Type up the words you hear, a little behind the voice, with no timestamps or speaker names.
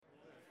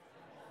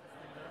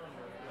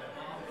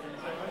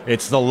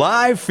It's the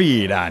live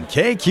feed on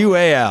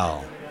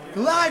KQAL.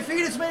 The live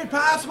feed is made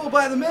possible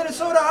by the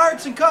Minnesota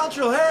Arts and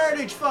Cultural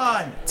Heritage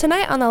Fund.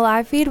 Tonight on the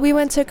live feed, we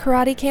went to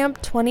Karate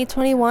Camp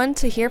 2021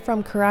 to hear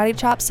from Karate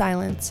Chop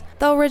Silence.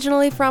 Though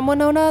originally from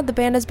Winona, the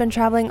band has been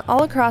traveling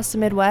all across the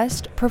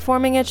Midwest,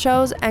 performing at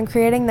shows and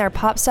creating their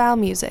pop-style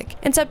music.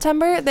 In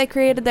September, they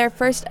created their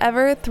first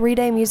ever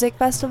 3-day music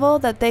festival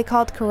that they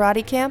called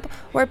Karate Camp,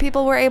 where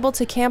people were able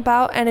to camp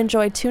out and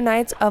enjoy 2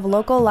 nights of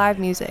local live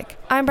music.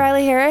 I'm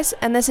Brylee Harris,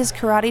 and this is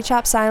Karate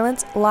Chop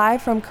Silence,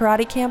 live from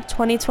Karate Camp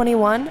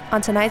 2021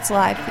 on tonight's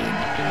live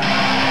feed.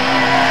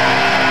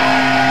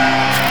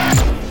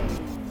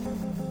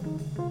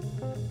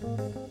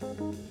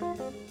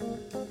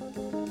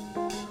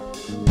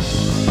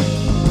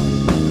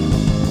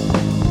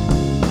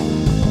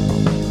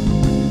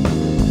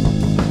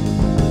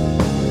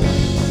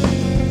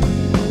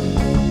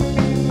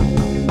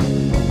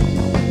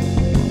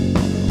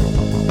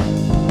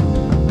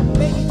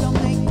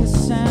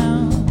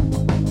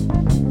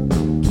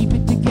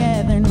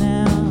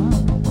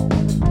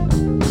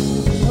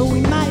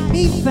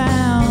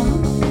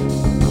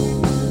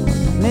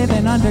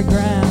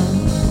 Underground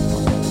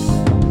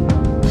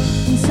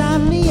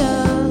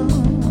insomnia,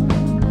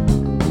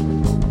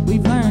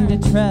 we've learned to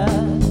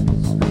trust,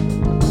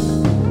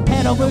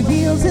 head over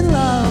heels in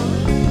love,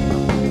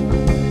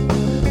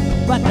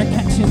 but they're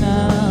catching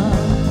up,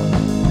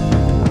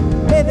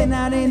 living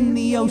out in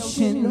the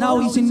ocean,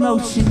 always in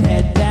motion,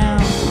 head down,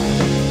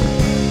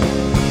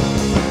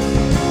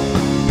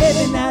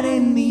 living out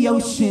in the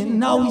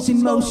ocean, always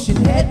in motion,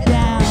 head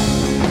down.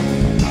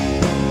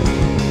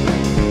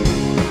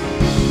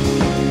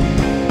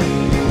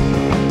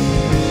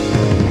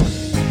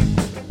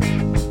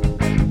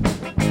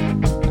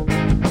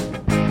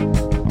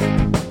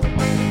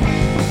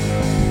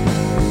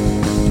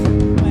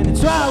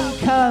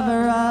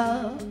 Cover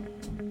up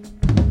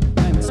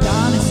when it's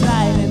dawn is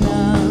lighting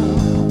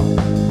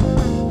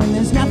up, when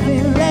there's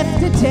nothing left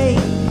to take,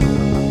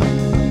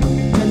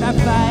 turn our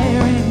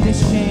fire into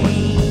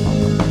shame.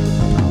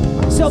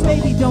 So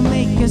baby, don't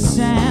make a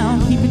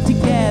sound, keep it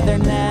together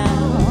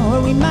now,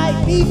 or we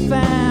might be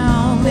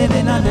found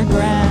living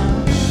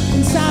underground.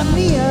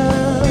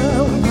 Insomnia,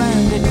 we've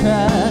learned to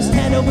trust,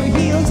 head over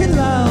heels in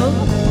love,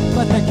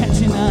 but they're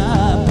catching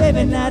up,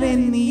 living out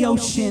in the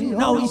ocean,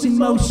 always in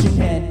motion,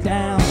 head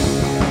down.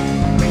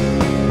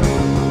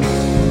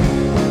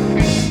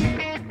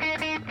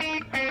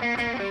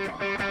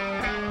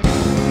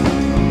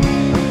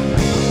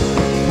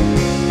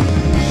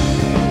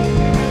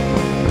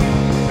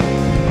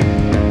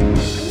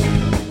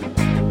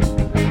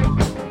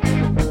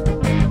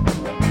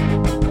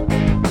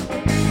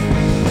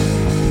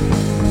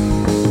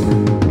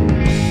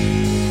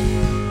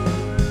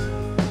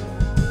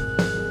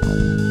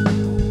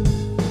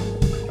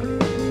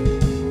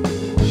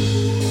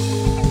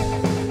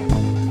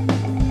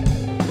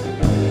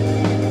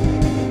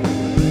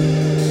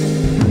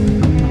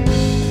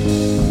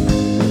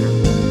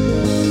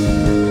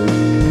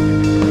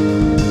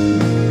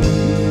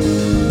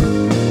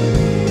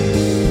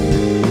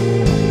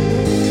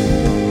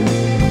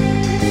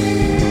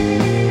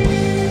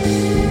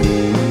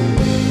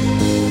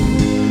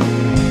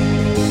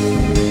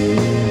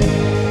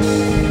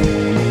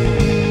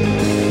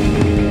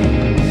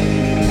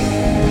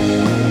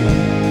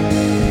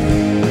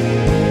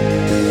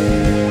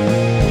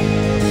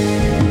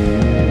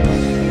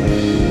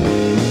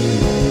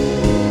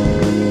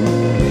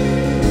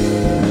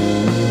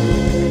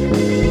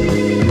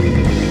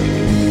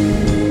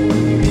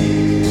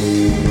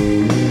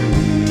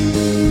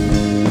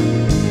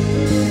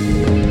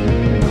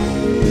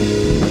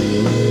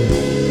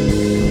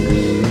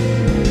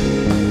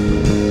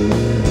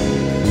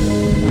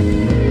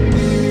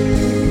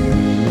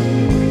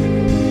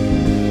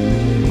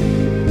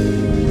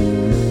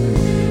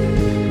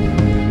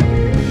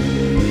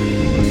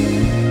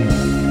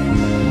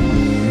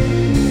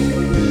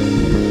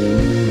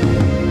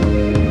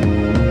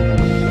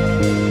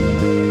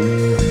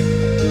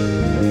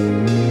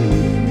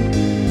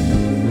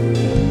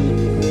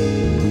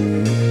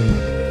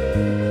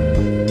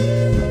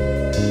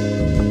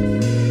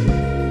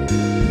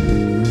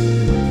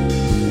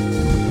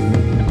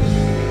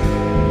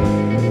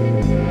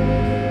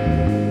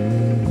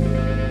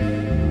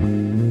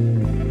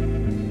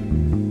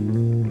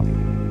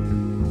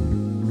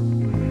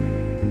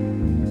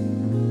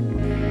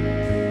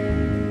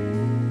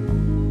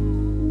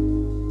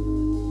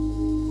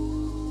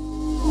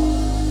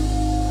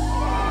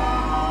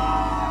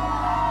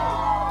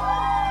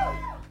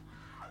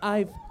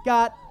 I've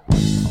got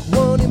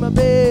 1 in my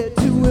bed,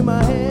 2 in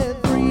my hand,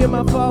 3 in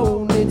my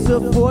phone. It's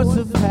a force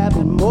of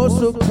habit, more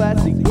so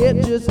classic,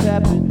 it just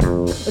happened.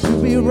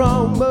 To be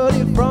wrong, but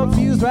if wrong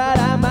feels right,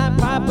 I might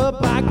pop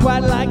up. I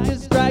quite like to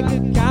strike a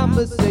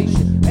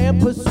conversation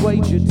and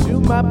persuade you to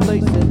my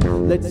place,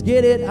 and let's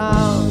get it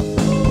on.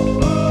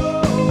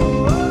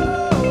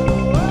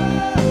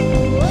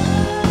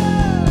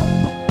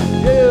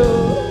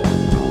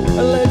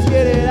 Yeah, let's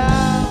get it on.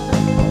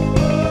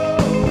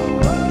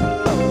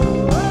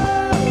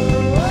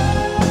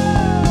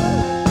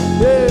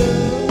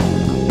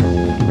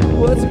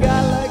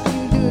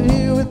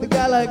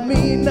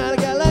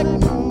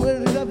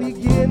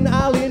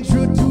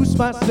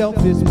 myself,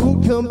 this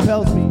mood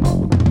compels me.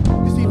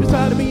 Cause deep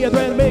inside of me, I'd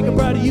rather make a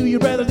bride of you.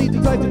 You'd rather lead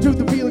the type, the truth,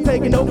 the feeling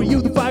taking over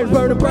you. The fire's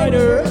burning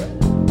brighter.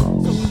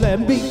 So let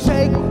me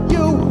take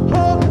you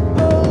home.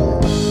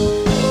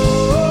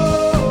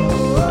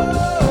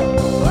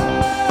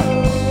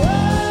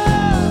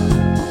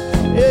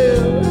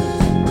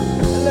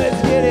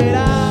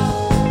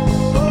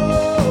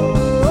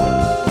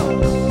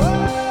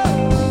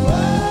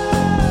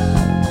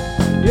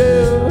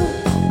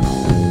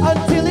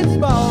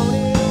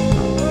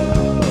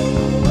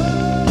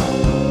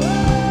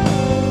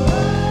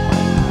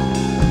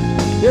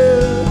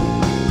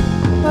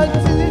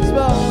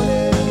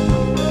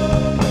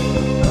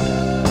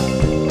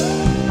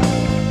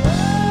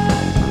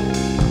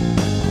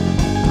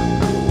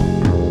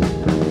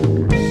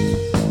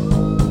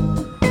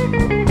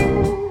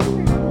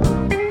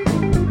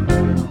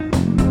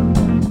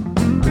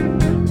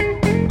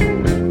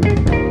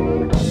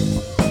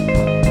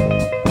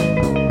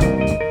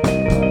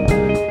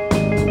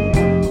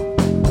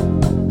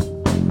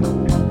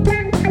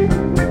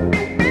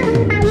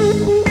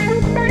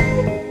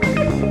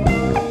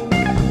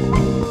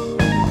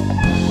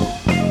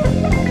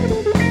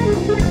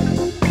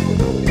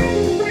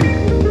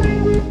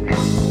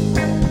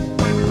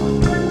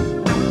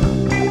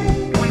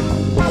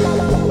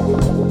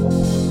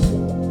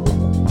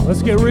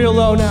 Let's get real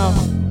low now.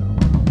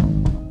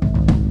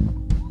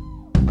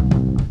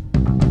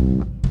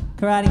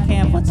 Karate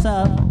Camp, what's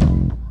up?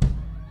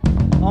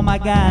 Oh my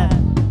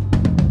God.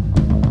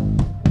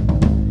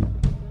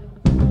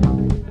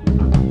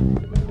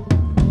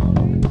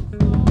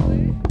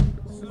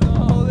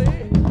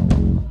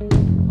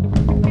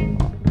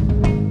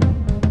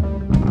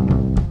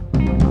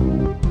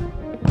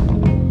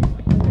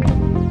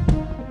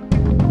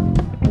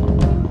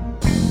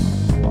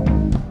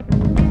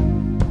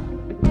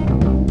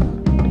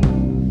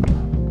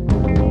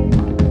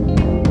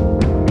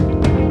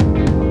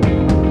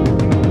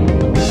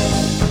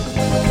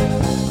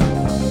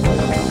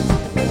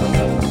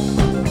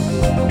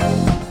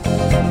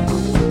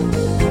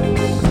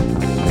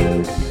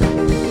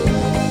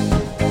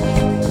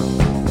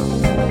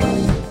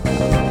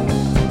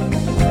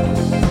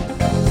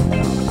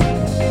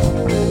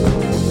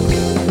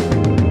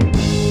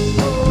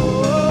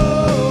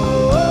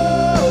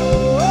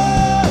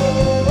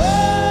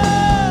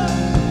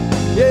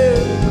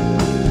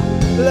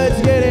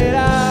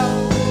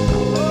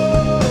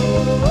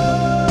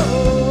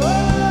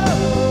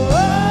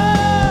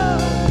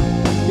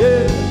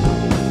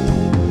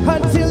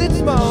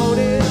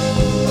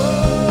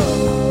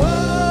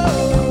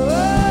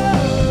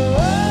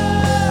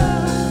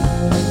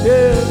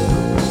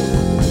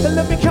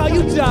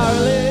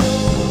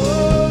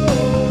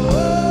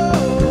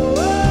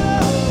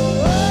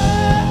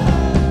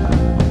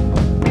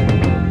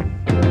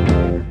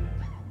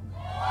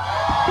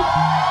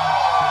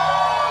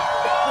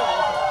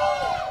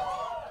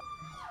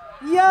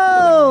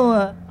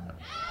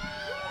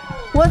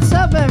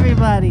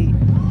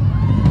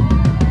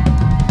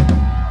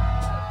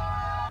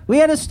 We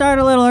had to start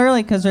a little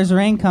early because there's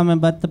rain coming,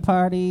 but the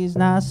party's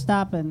not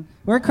stopping.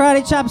 We're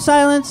Karate Chop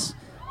Silence.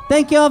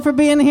 Thank you all for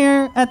being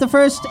here at the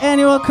first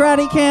annual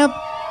Karate Camp.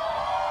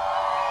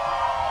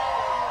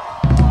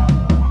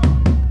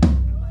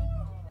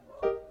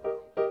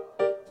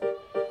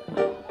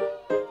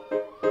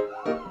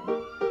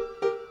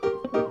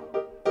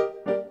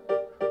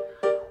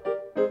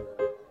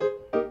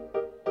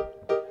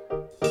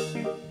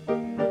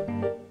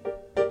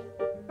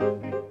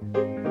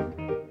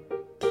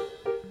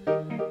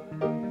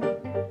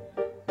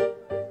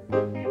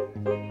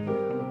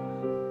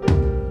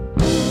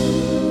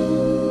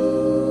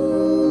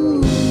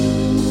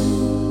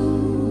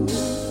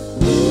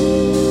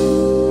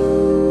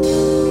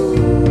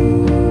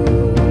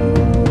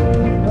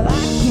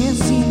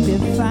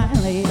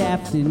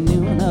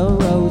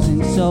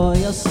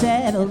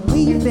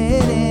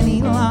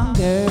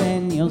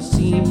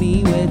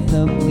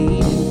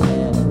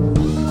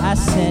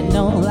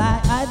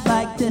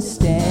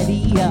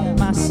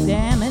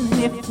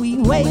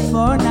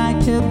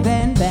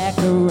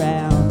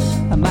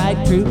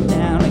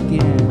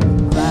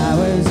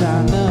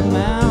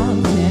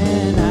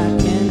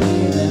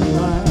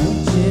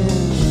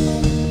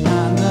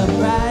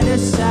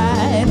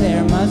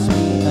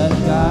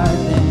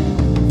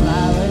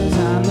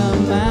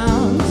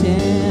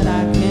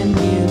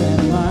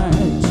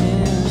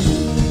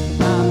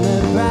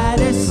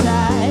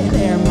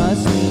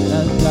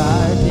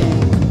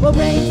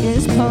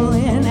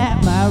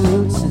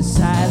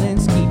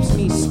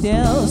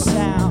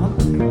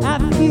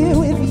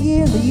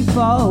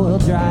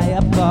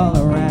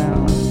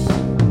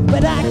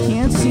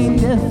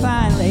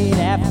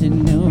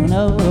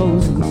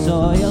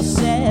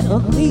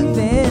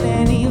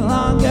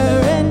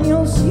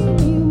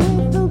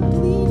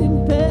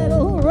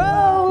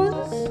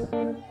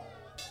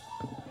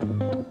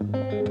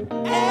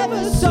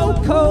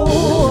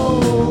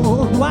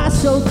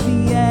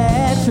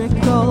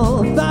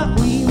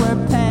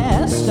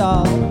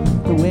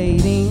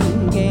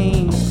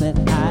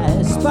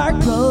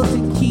 Sparkle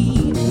to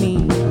keep me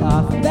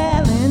off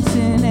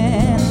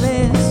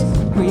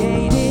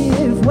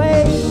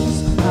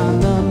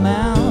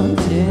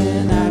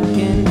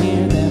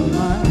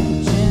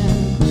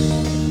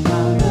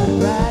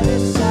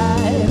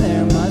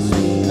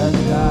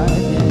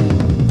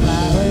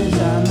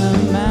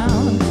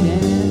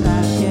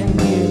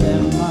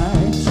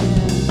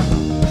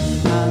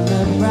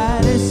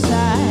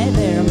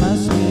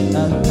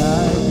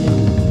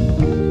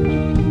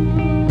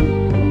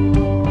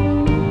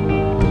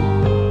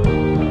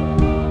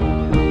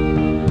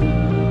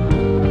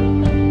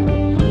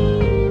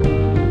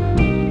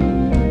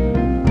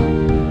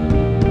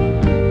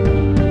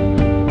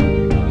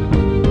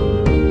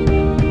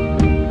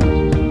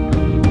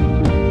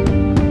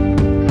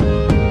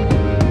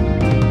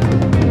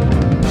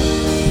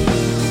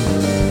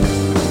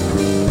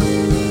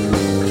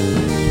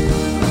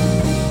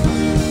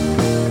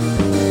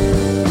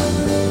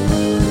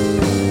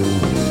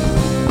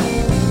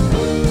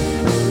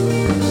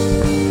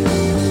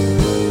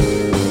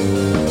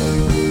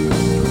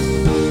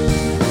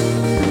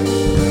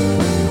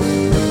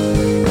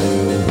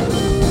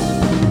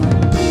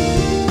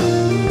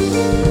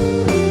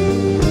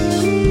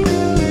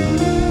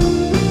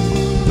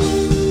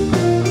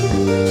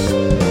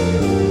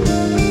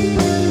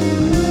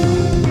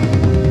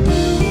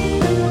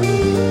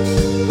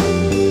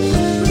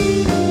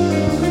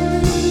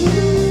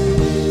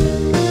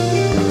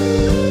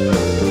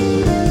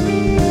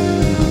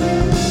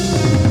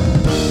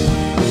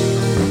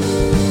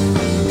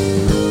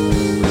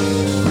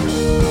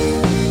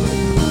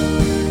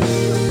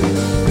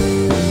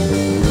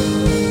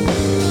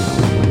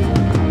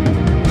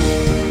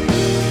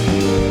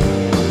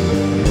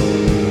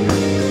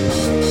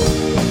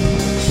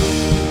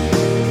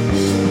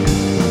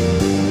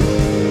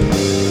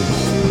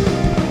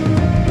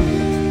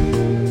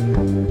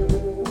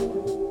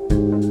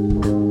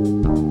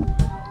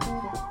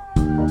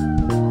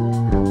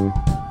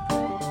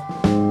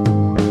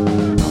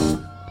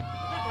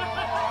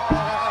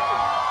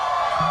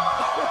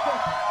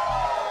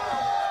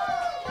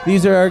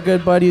These are our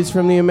good buddies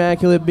from the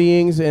Immaculate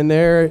Beings, and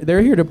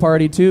they're here to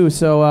party too.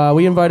 So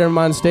we invited them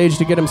on stage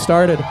to get them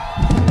started.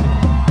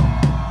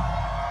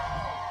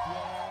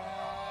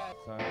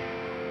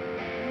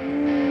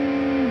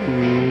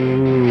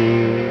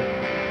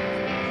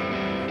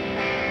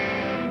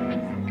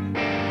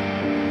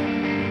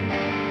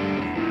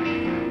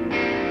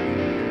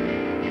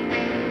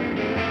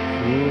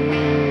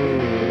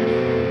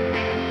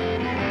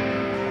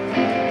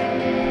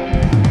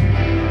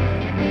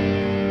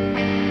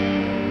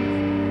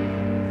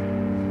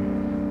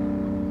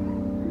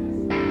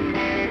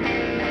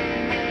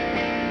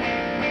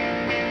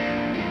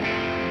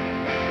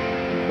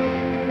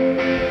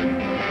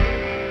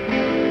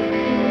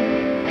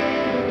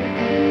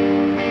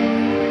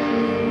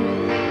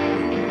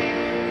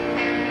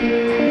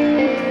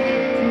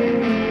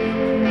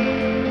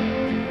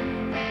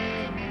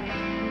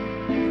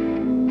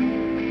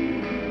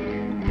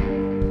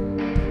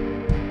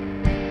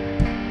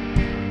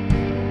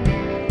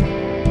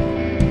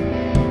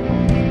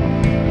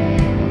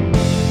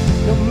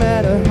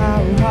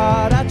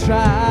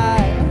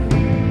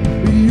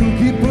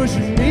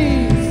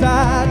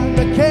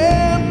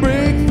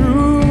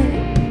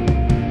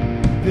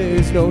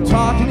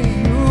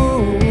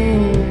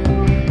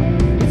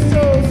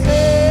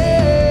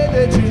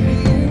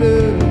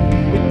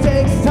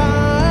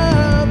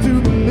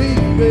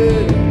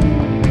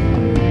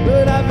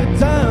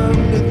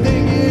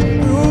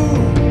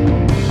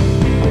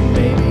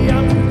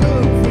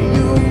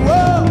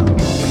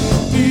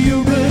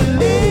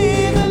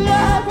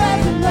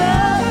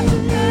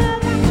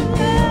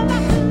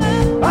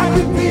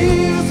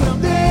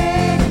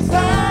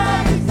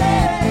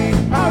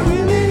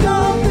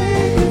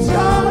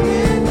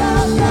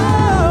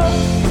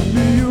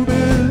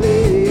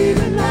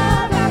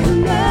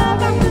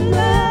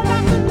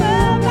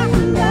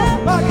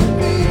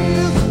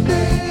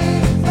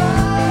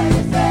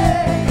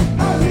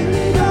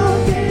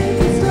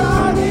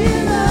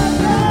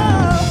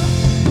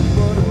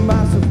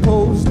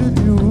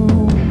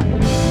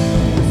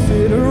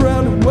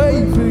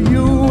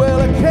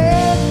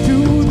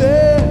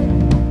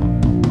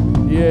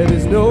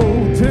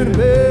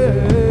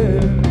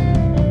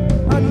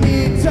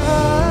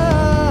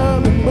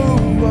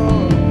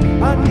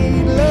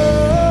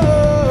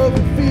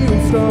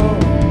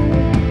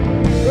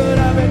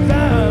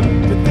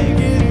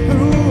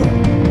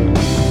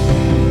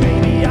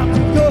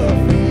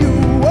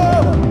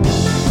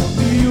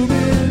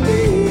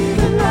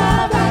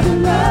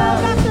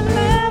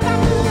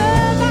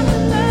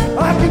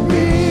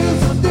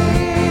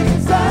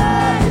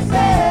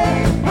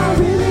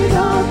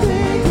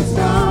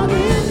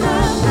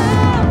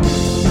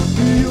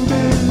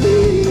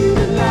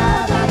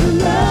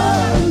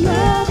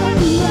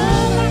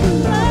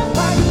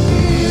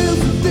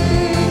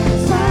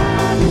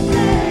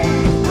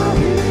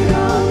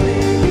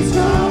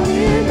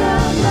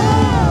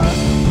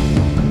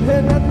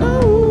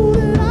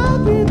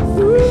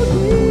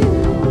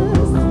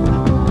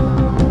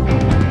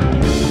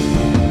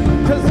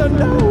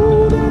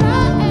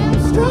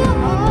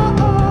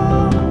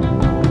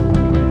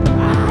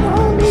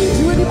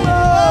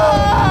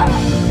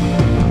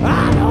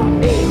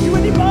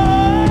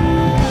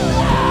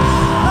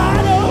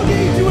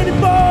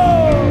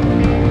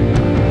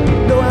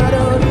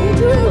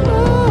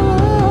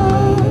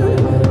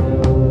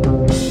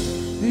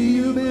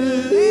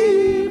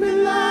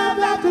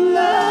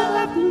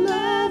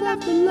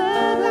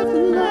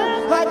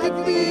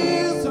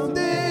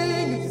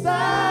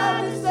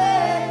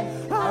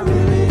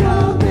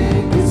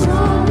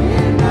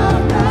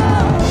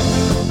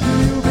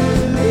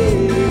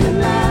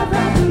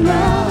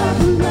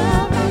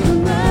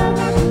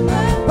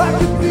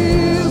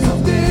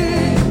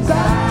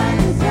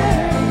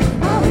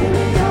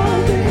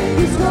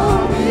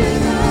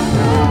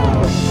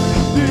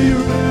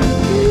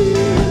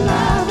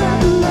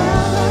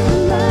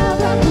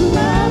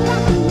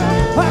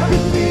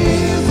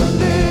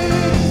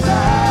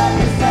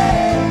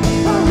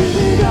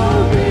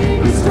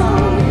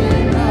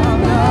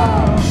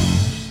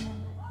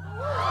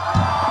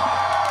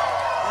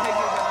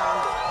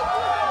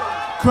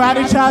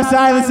 Karate Chop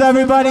Silence,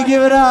 everybody,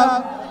 give it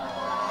up.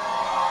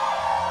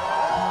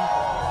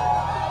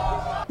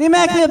 The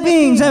Immaculate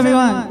Beings,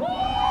 everyone.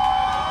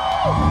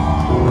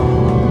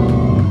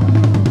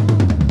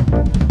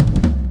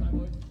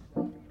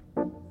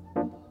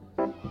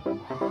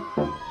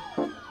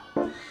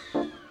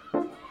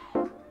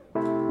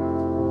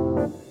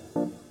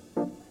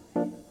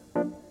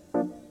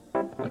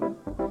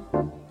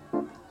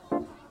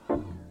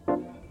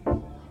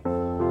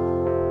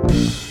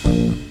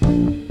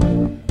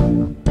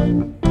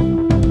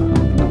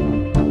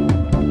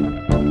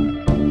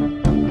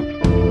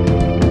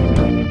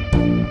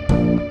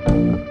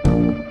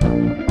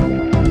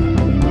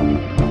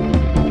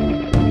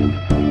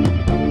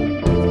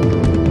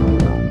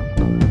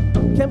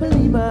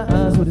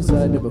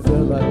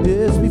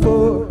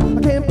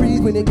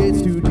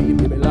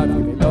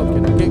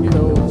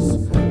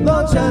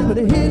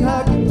 When I hit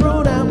hard, get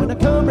thrown out. When I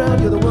come round,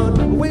 you're the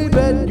one. Way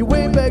back,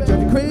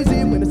 drive you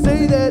crazy. When I say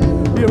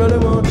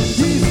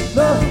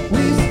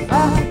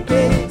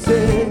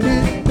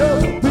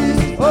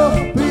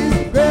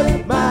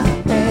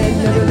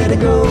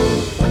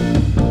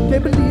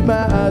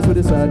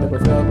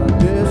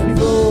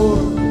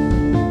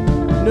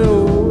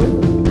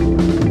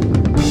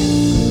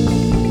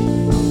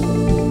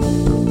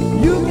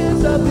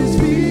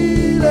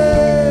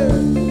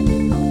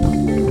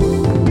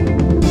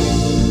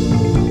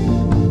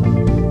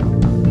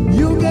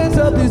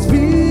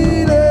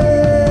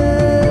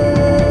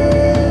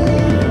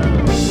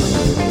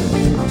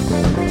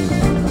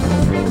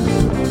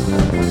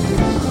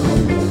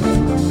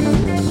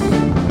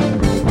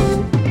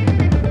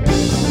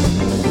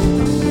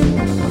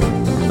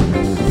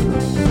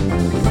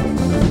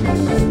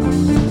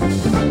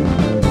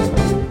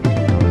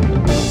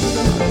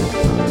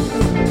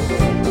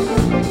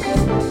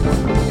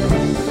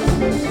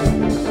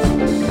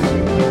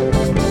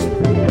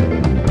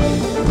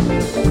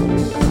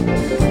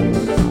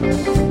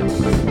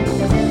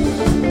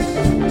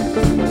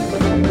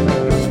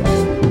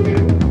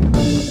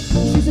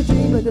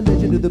the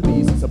legend of the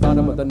beast. It's the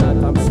bottom of the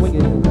ninth, I'm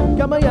swinging.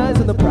 Got my eyes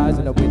on the prize,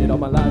 and I waited all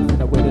my life,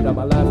 and I waited all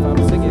my life,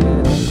 I'm singing.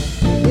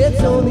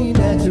 It's only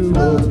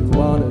natural to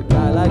want a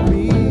guy like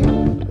me.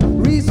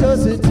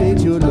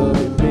 Resuscitate your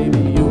loving, baby,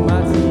 you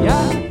might see.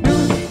 I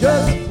knew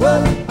just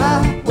what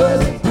I was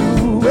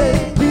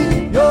doing.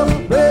 Be your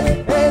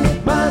friend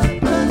and my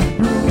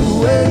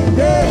ruin.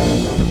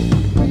 Hey,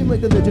 dream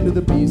like the legend of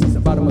the beast. It's the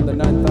bottom of the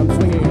ninth, I'm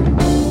swinging.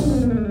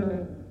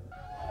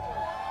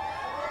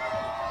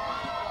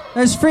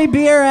 There's free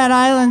beer at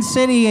Island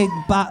City,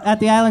 at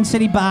the Island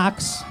City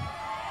box.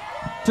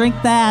 Drink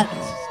that.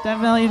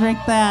 Definitely drink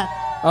that.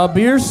 A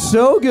beer's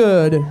so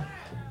good,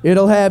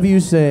 it'll have you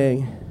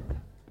say,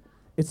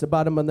 it's the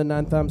bottom of the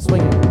ninth, I'm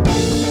swinging.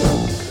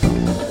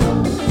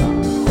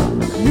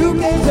 You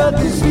can't stop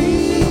this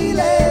feeling.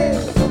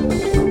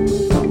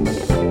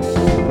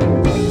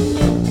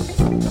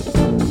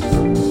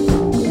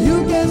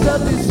 You can't stop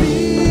this feeling.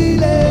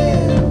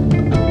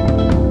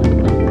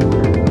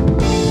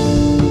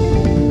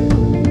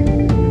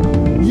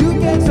 You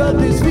can't stop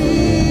this feeling.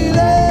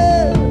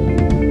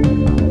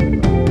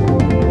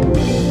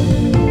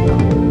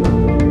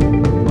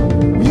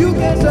 You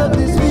can't stop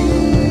this feeling.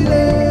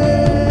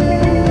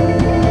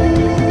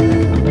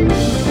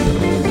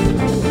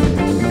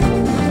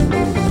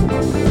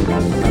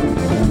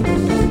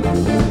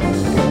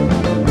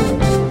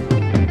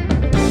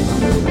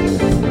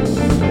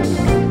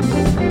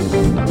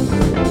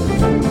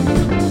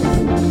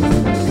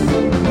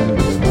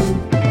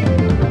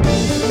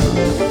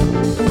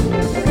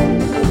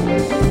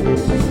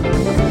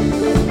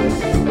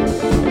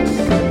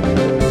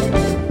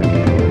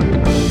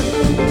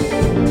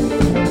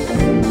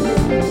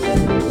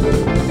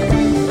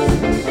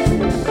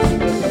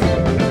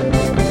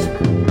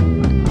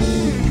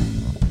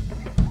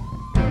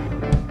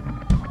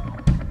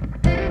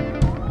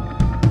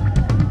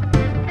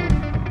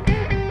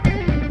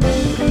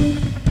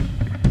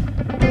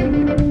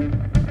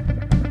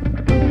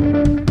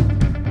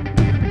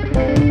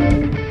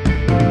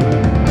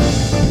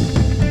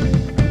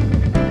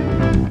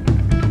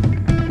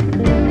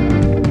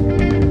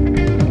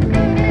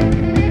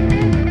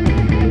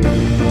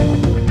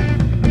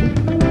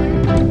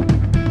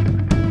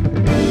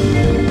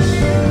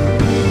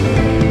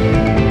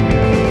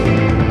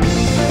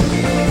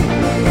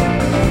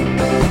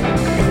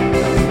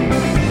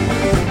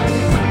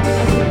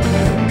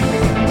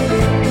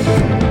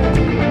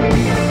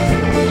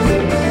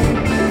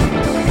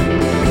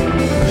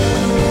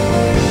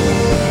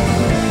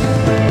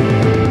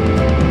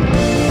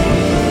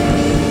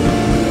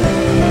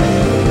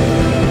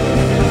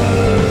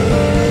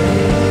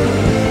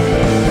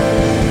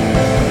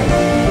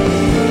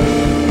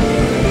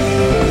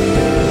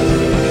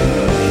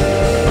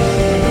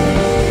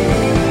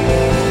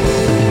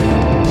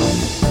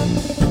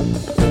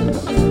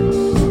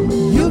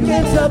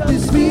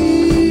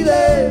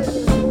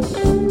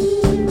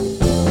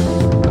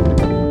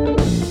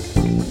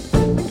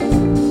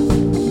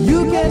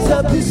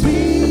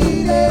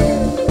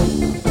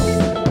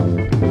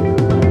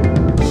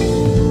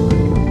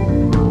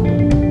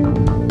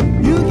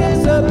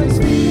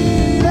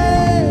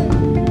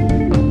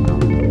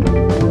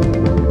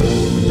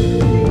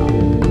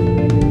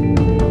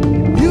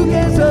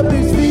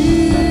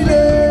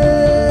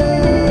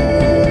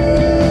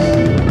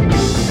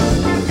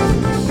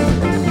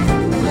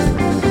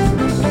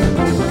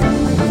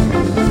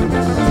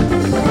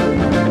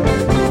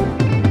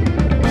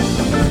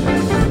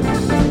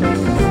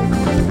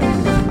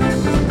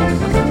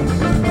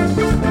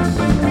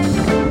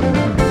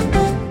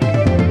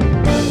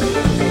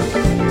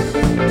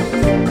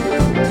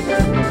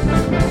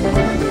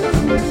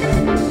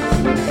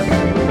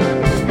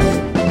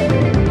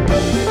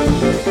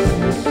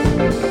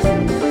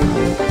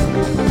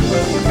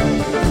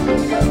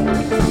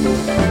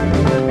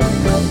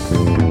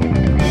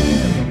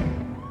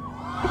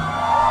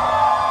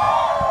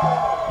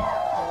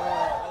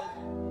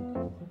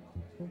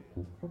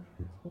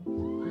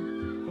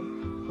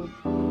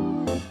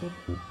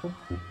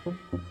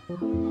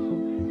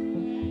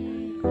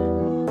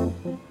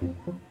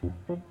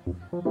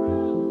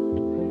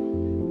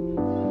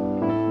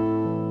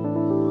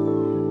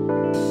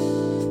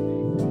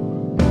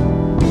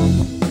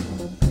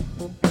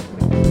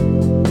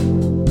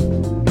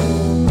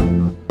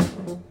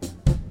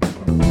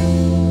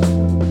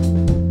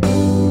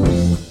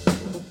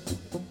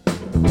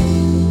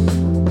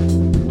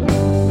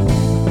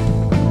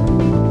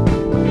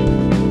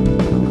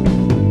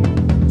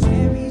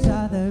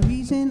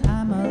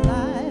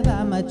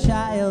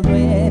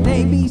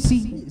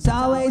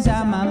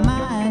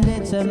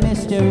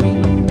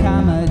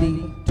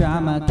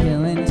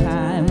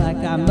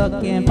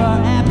 Looking for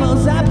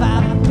apples, I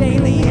bought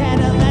daily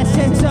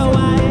adolescent, so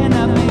I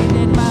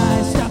animated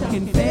my stuck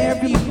in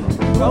Fairview.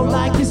 Wrote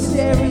like a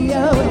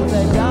stereo with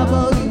a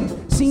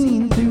W,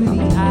 seen through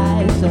the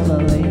eyes of a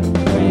late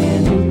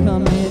friend who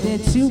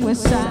committed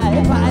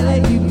suicide.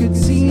 Pilot you could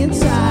see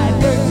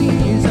inside,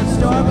 13 years of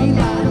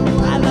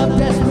storyline. I love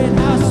Desperate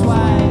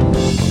Housewives.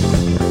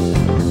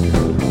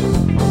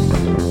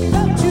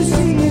 Don't you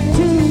see it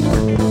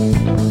too?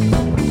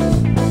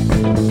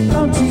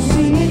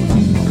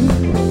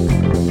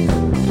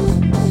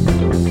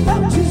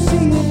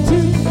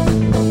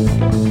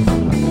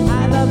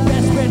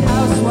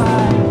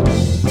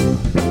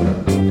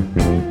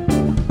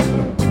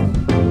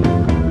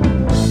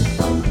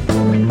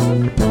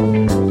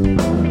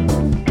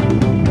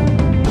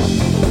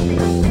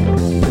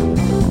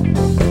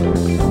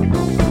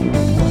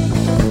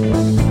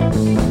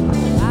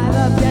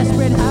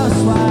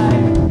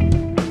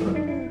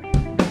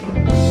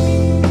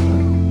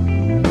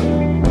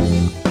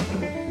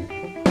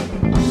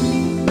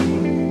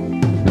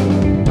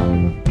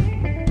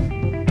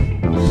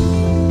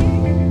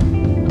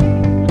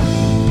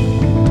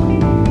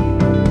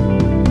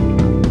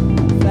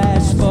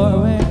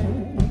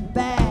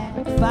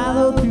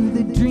 follow through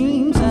the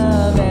dreams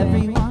of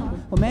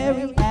everyone. Well,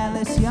 Mary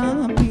Alice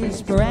Young appears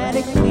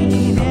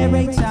sporadically,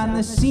 narrates on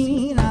the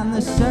scene. On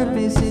the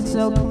surface, it's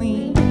so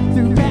clean.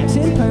 Through cracks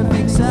in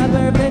perfect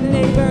suburban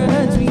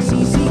neighborhoods, we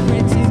see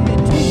secrets in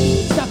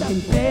between. Stuck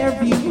in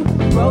Fairview,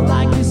 roll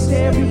like a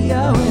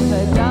stereo with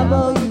a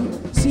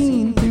W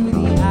seen through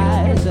the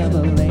eyes of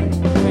a late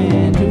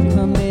friend who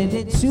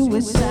committed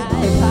suicide.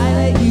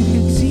 Pilot you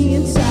could see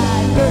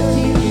inside,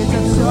 13 years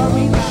of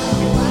storyline.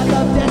 I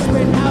love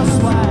Desperate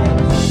Housewives.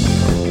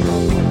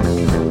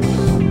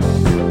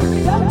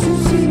 Don't you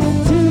see it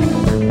too?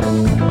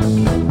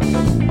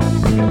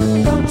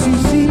 Don't you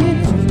see it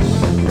too?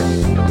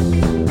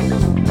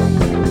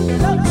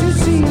 Don't you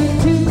see it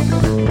too?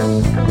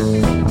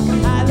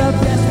 I love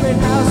Desperate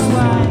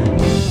Housewives.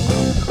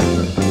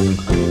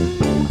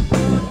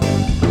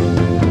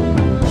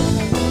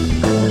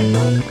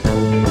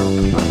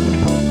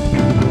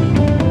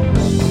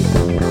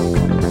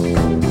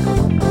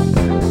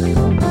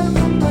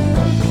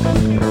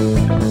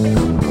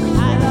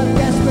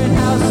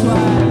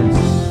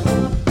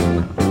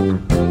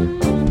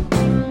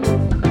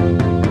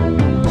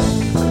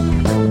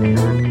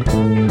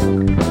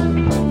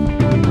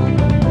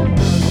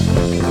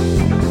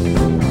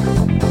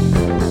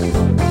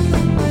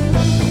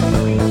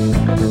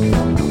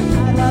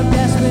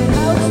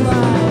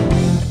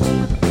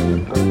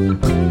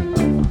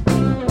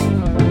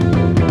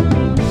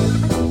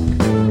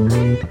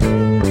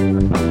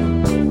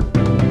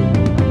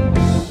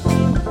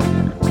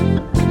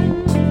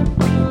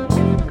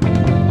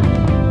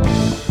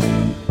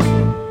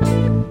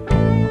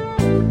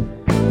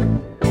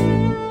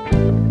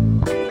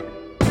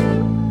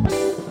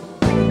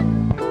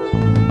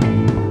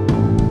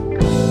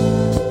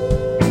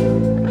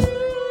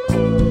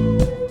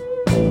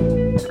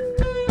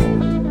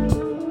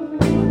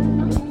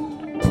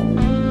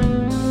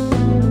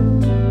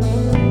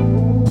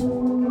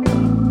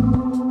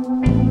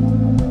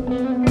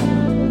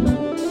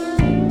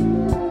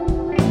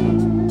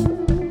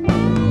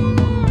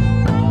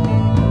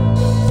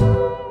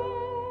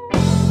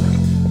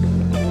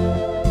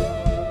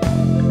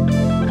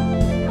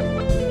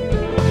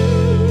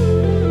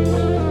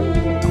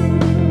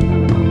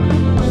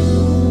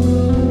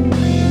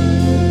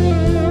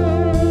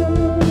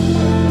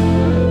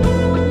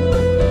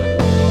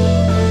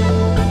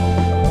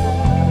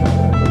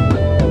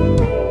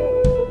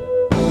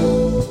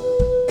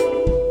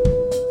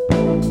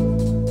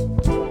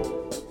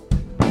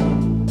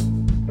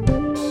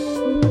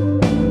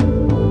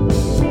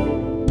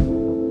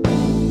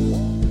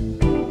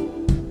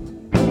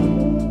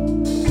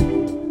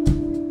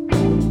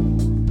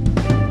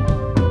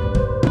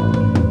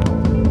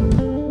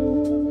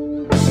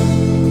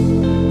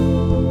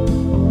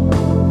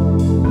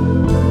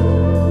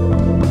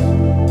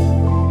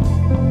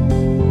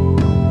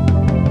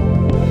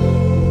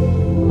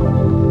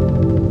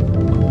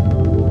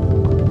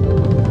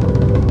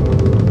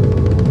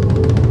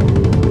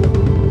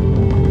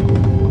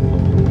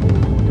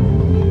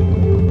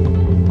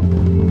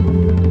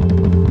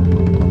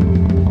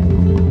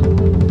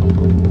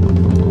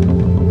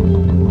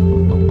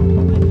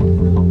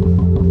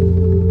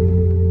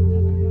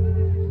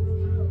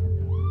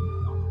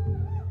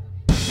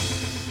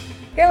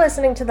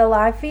 Listening to the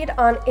live feed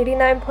on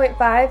 89.5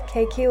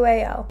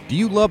 KQAL. Do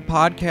you love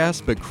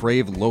podcasts but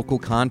crave local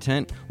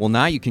content? Well,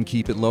 now you can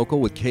keep it local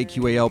with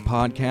KQAL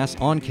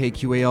Podcasts on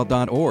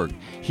KQAL.org.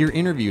 Hear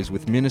interviews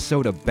with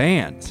Minnesota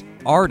bands,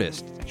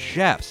 artists,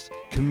 chefs,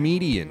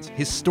 comedians,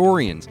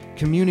 historians,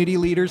 community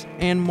leaders,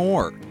 and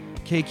more.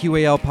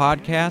 KQAL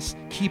Podcasts,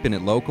 keeping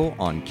it local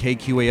on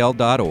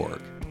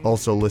KQAL.org.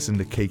 Also listen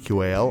to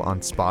KQAL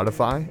on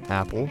Spotify,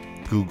 Apple,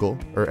 Google,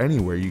 or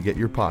anywhere you get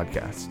your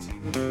podcasts.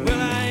 Well,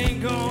 I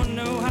ain't going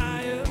no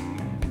higher.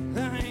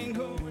 I ain't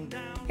going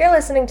down. You're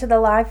listening to the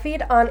live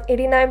feed on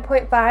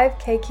 89.5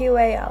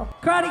 KQAL.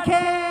 Karate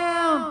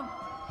Camp!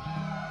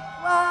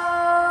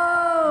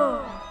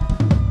 Whoa!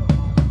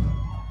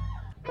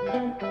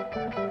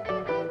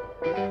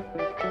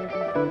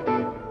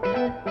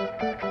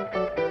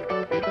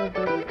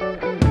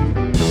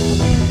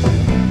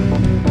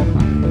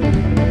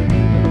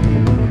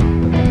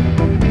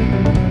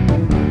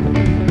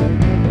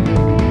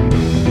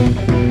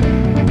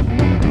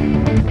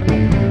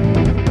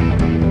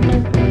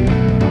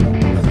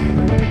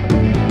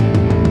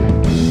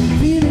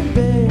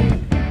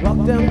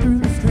 Down through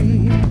the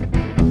street,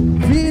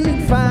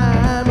 feeling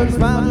fine, but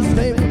smile just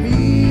stay for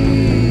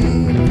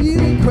me.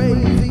 Feeling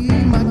crazy,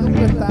 Michael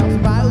without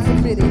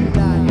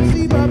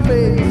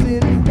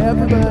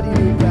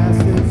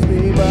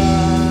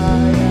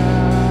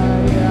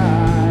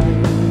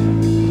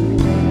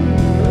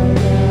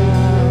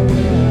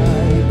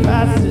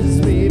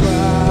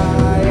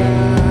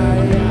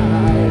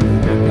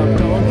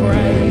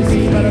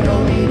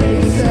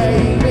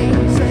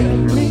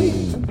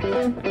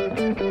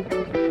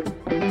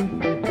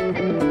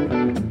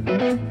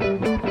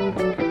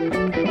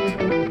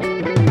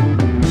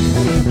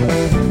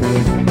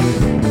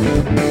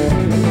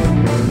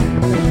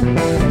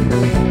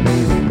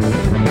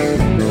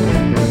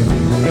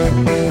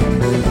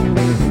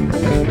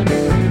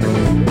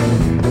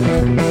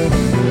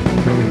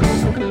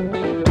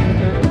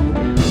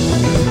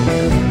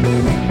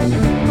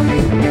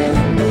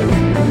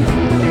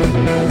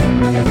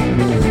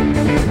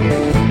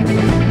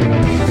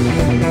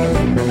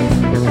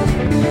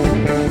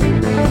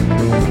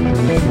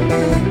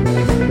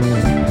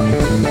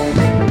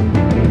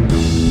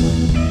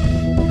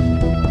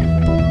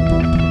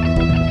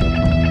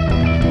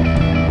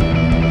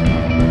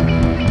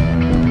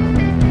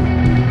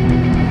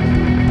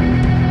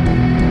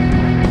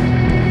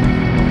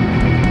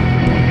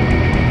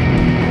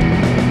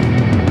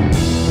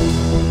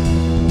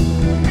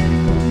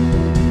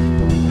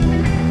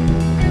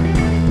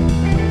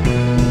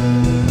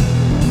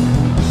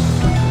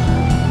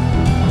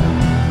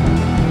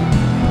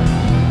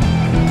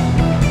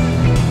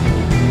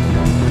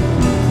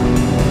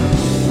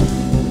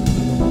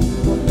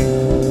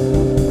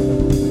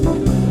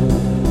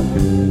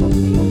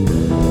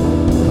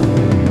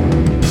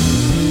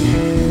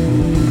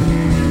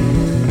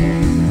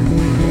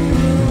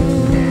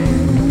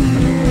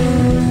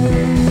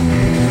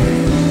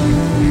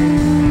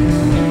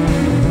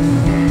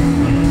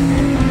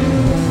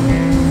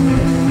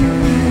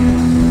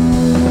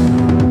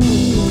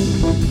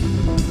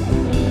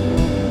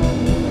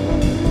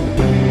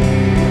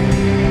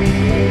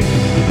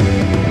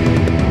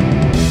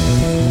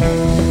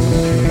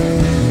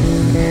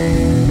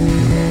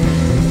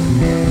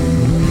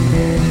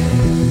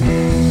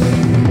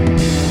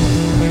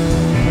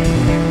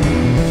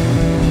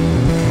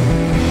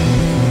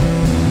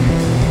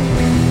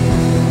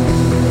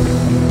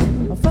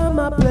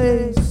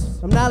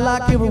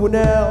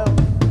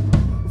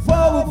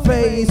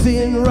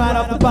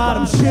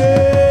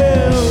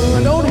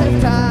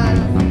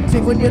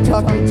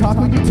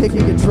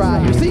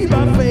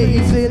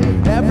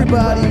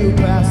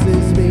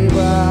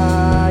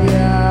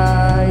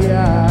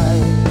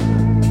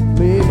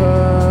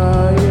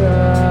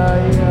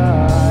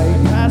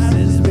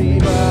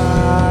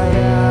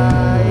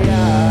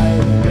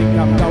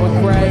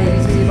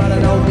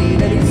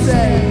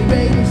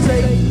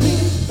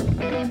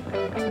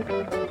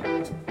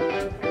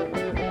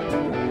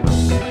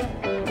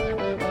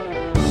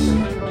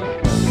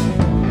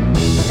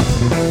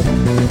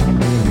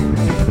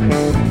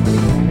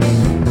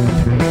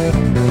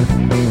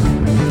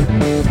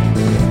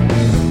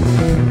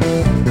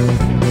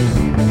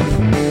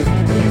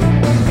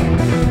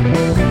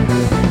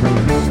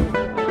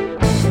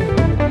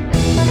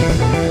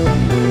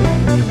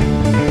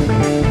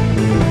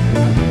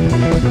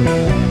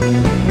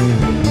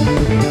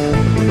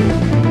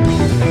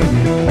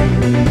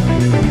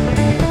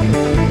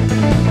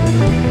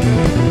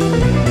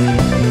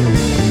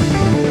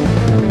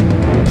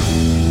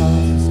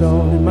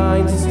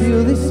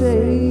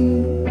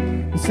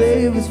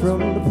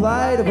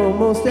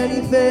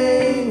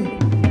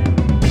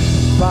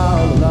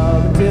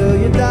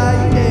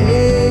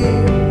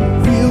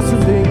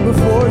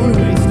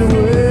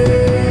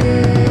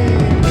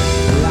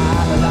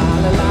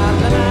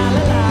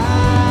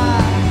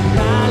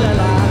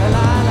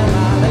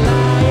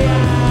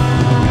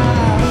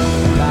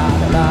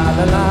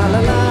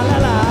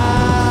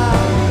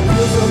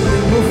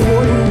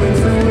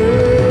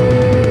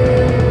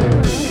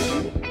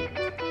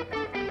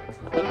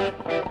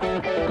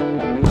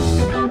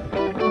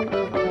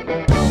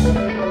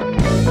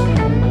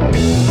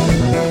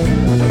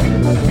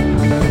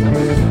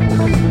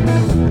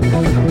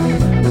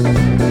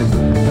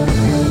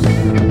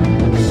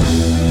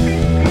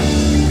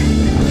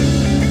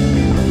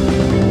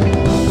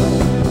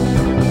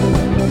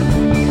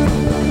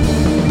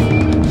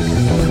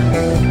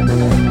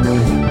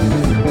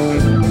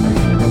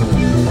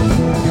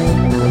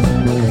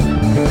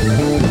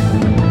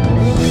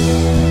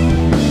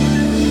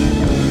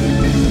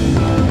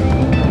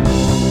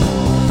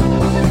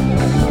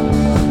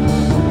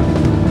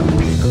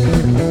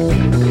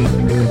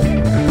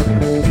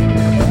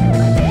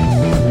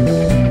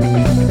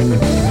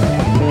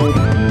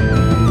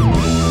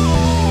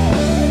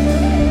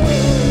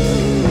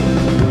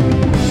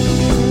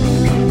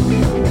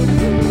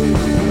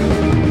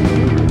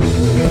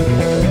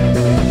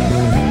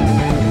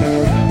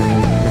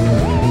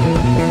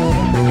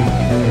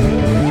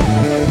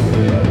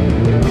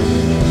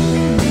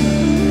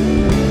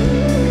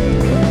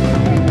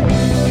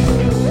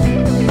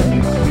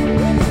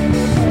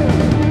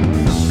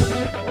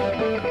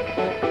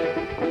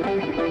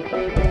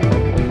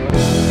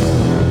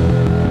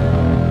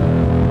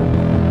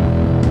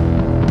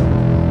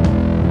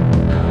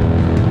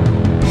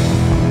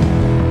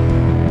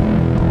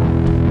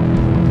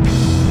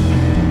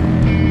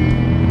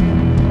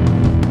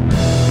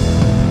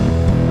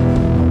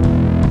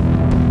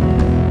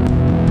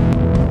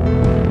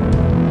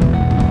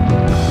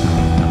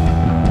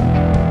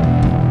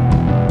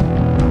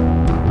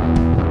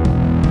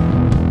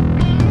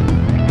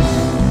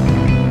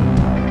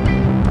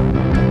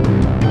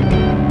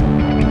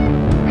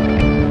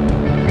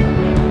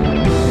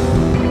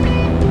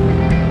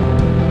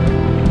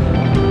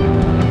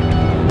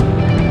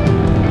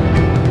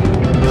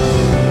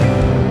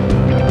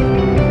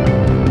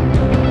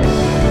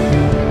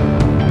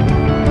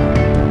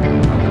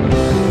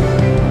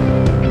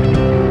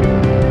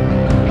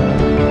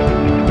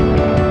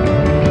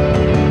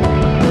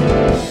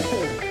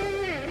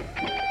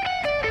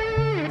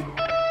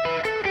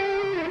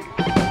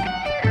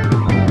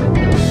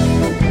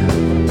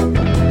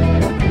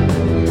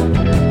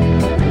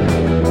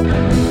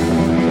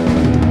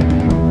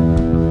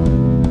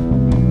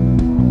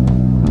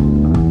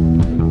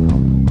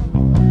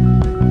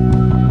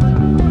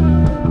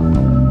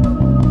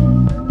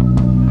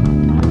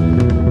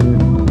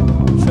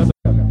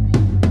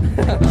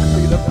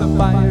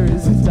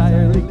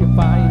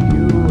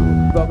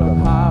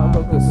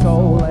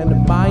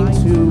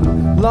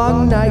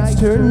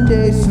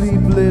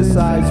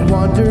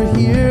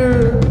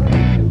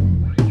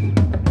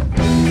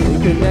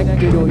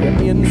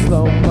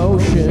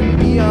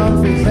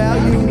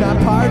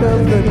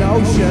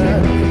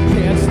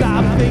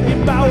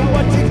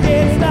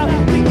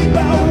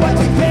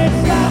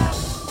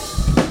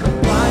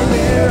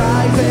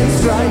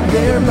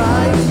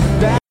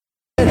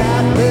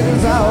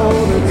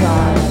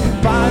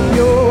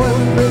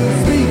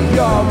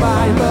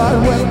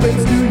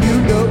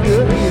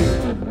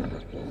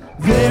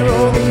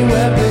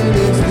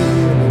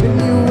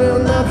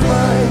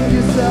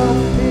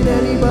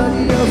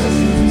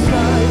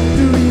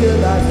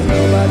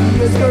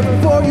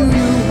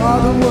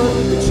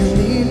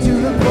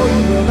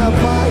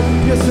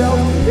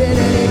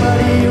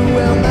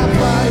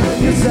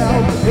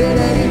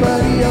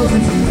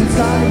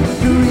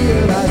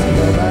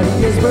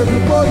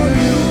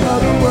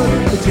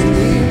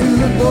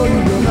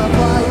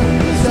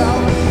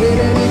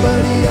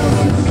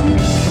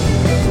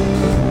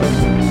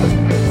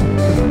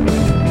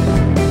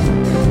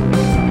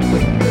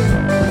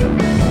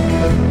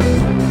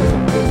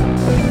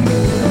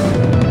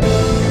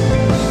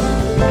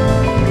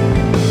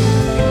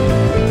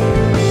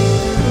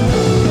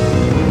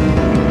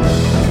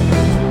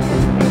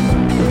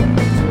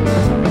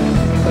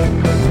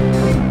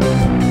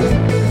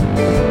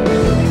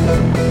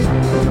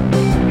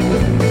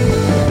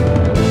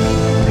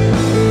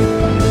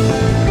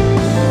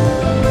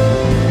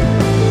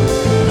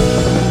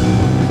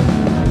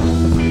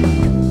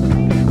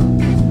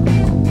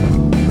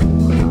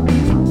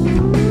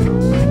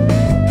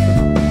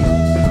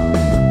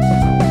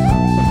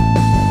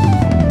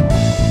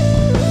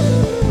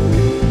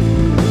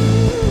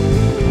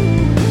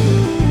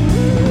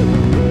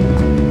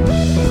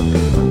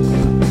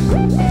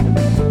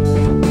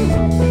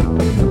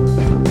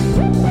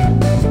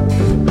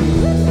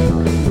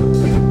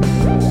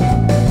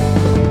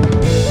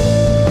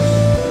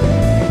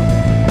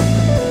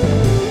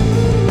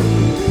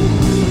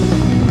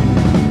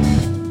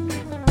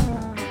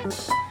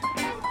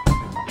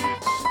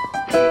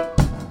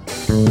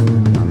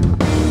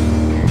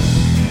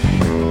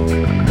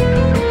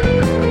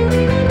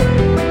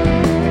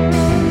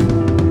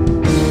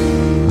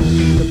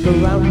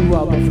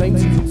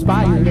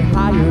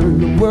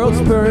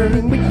world's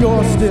burning, but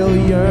you're still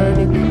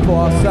yearning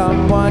for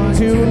someone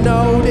to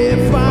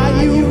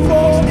notify you,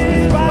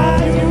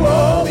 fortify you,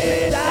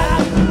 open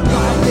up,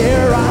 find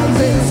their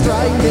eyes and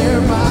strike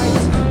their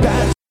minds.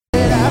 That's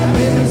what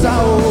happens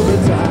all the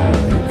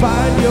time.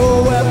 Find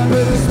your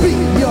weapon,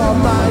 speak your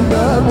mind,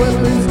 but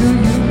weapons do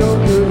you no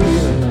good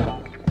here.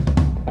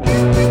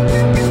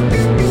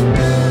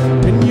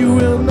 And you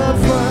will not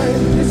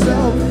find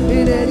yourself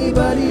in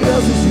anybody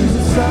else's shoes.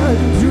 It's time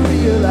to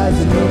realize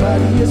that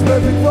nobody is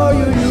perfect for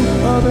you. You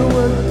are the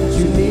one that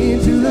you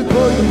need to look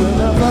for. You will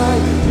not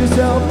find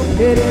yourself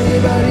in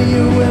anybody.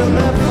 You will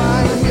not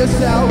find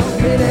yourself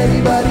in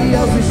anybody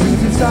else's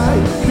shoes. It's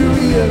time to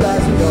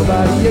realize that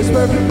nobody is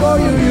perfect for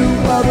you. You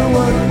are the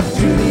one that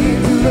you need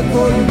to look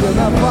for. You will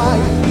not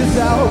find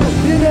yourself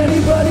in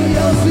anybody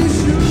else's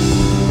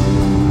shoes.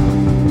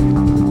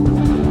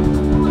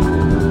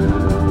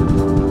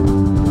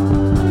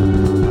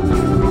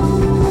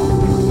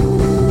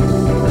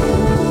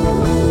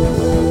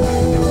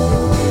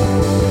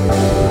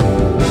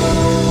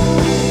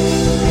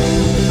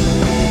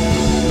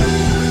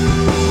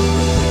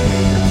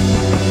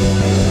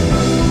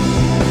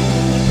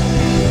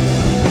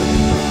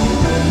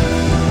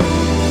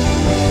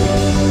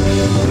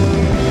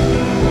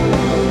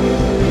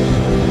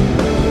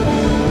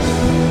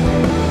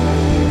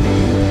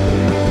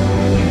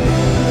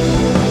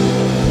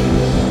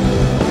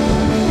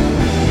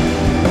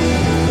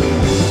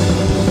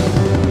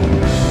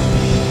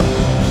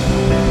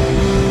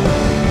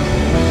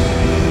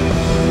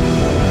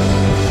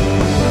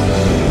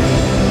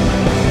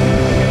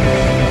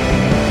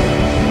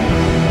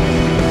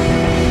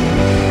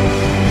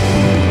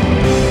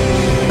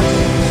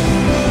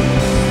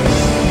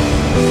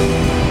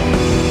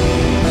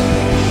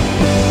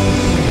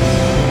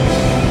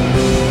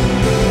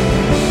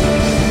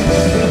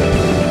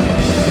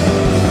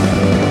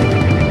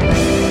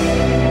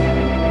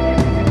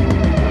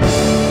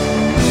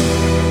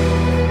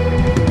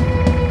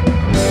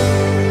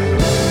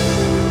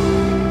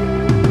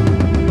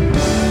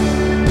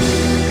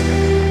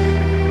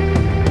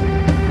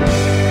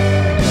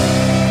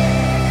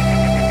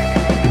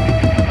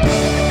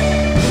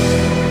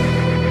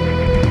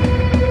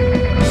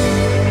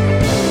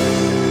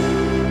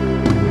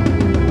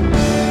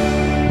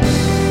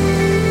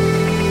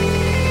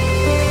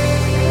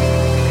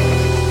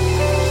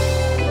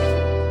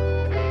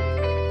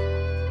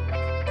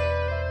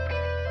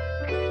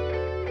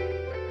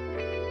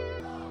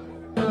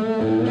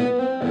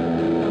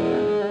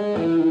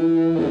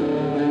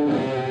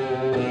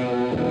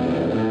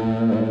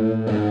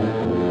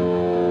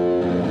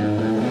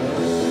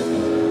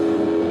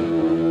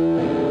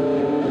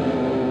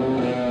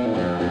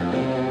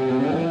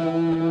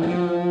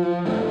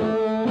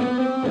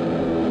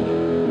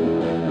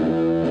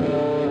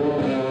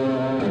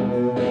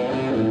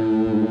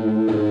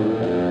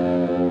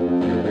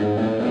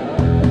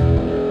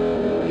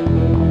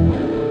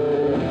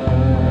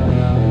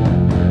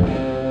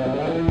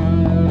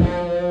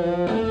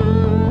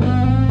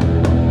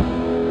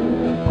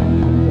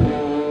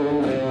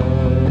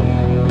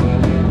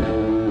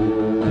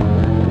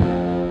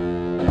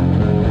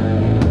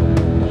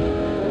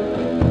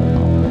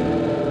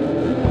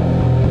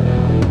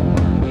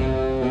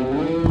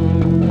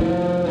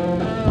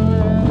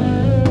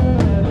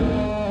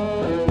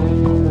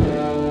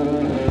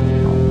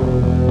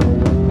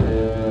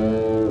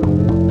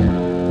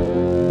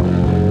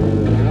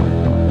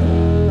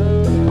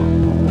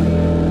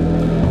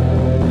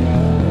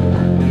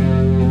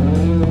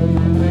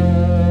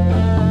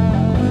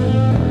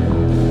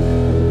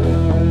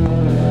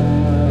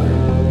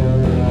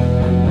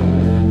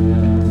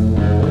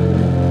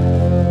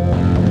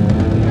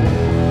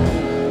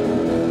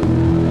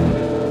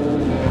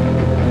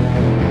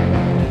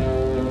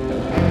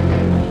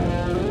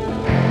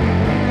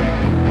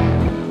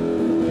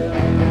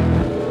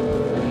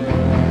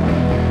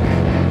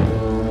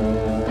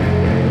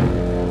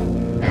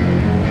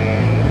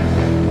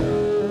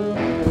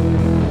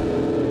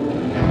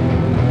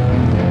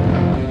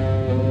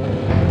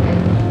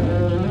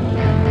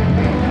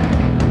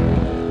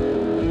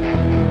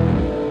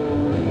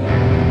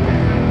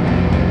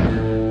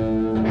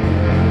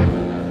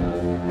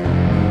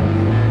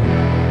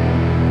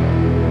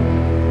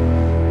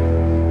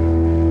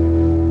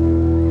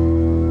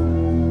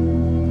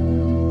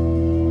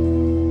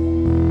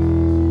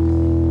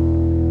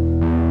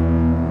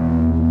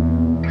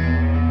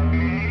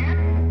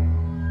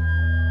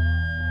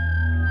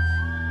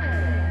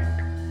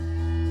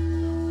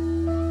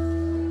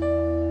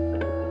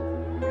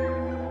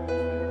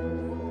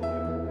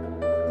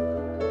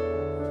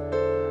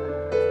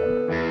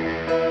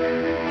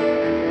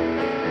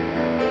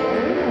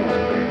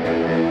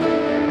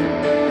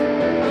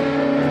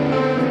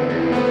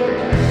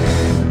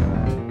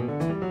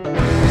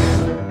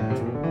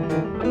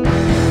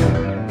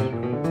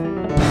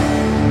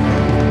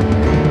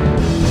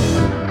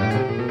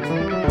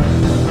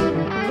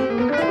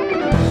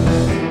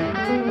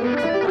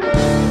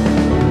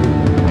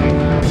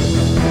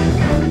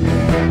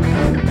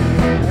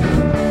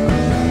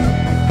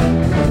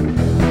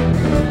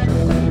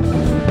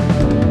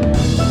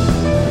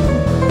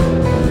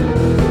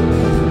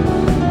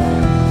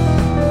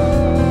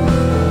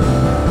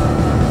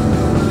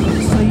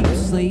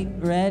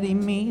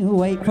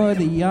 for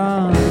the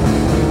young.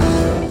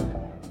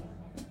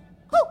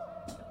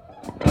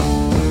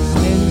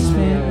 Spin,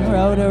 spin,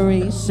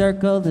 rotary,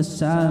 circle the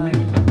sun.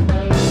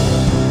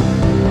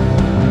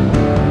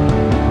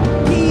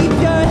 Keep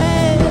your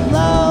head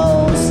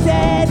low,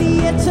 steady,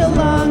 it's a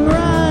long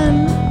run.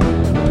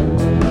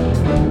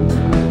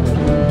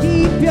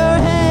 Keep your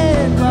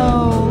head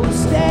low,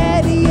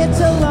 steady, it's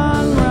a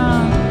long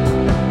run.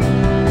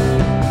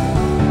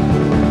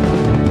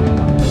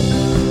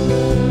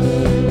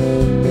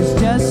 There's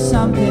just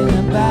something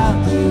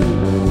about you.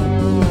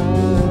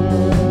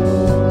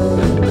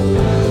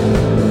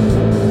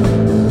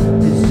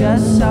 There's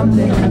just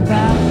something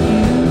about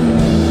you.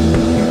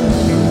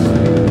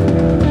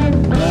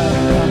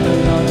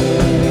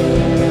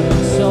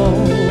 So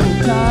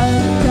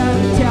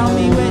tell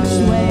me which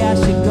way I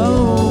should go.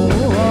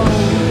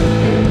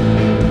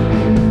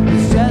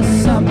 It's just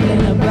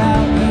something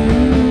about you.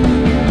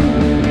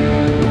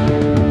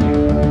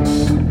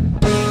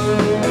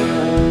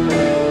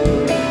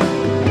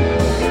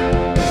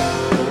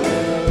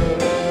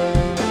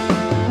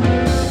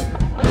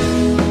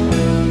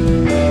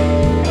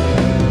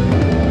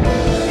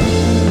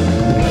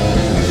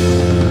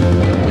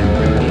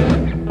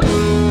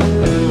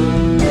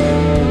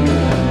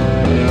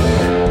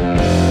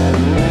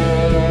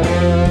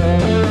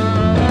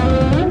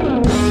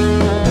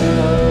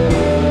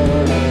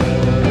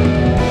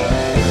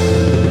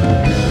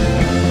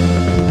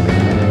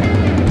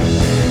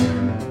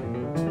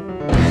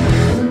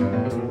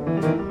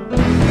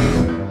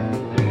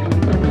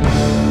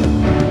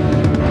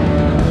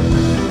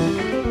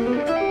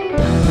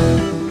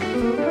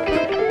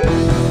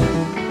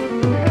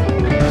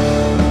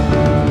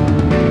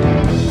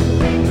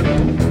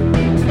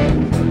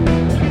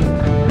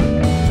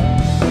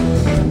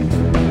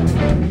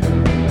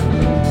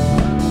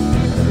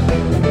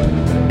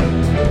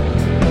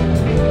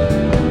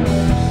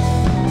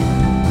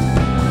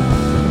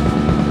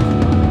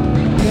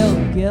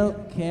 Guilt,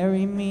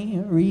 carry me,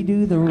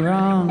 redo the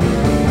wrong.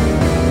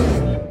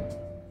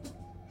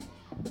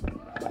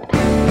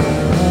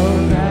 Low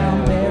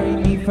ground, bury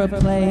me for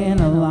playing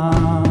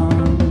along.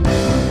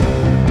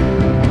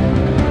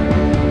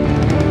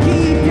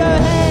 Keep your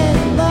head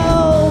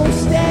low,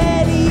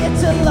 steady,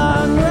 it's a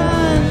long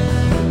run.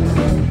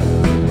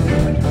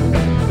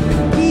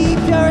 Keep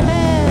your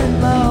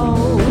head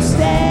low,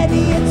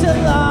 steady, it's a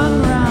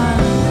long run.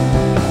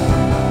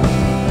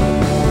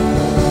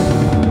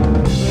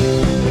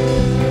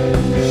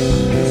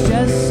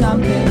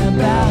 Something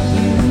about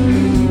you.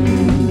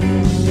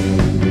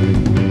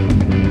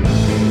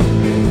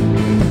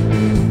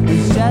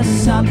 It's just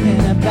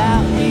something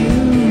about you.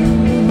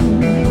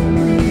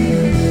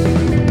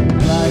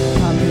 Blood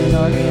pumping,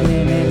 organ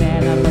in an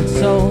animate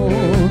soul.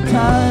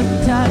 Tug,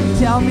 tug,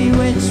 tell me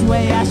which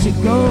way I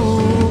should go.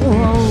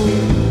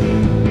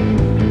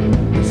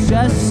 It's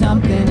just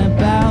something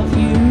about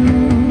you.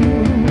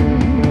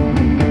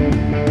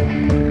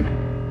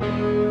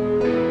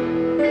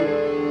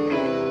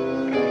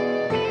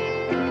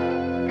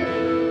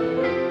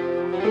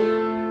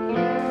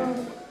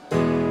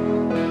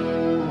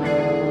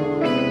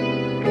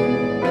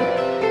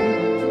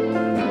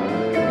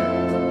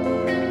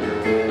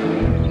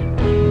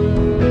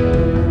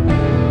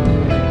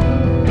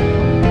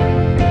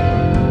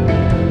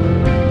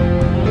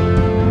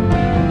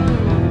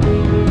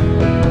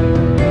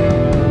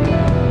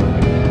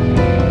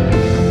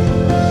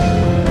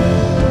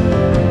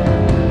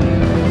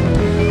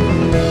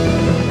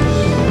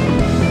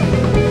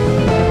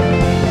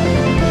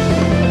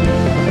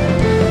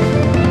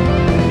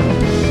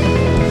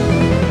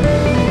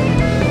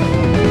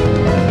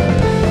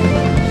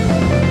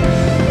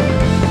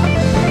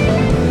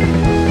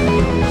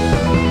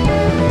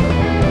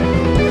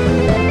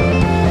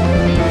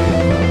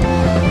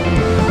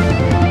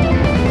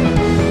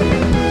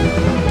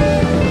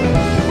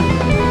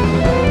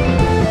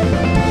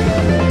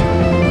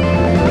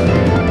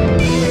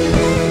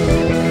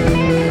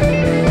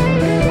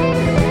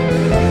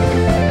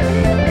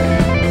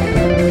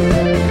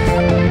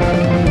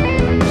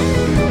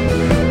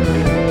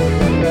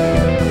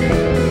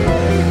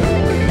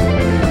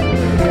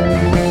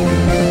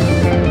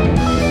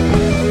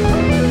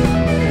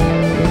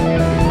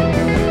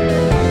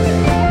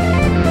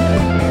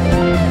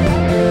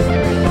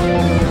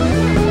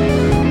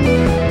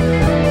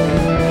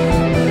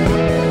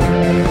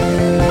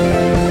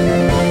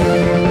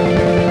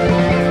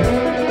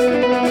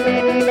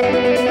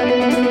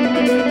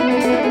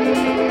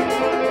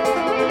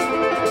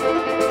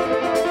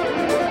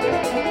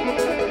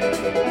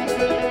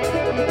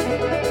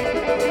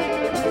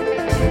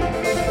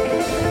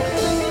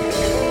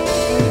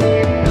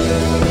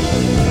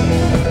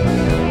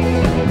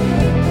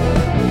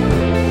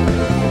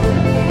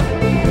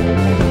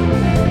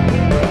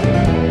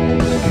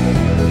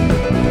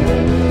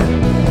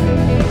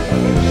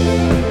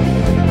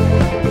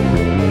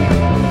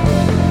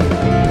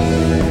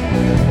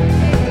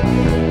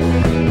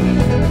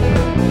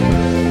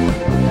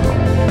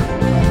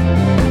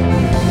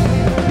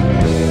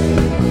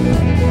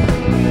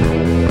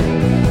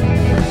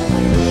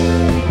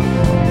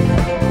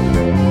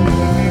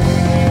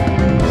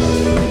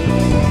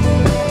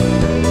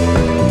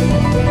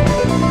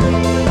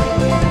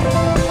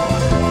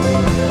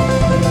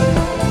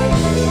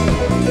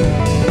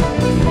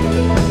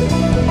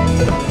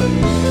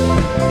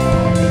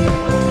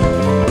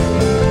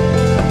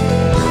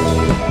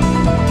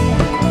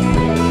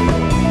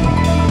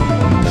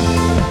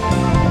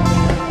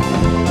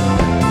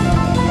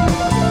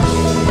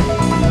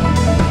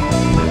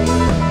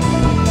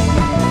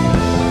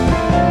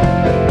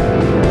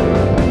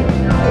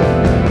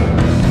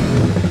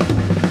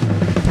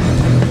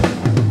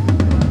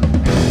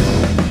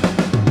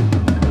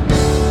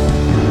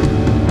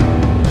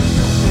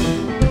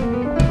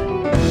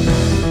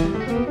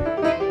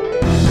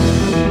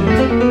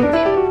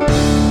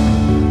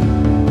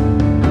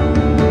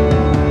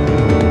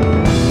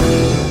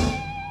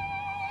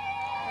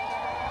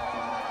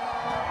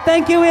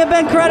 Thank you. We have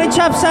been Karate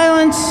Chop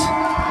Silence.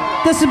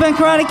 This has been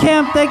Karate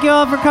Camp. Thank you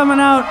all for coming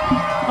out.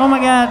 Oh my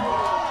God.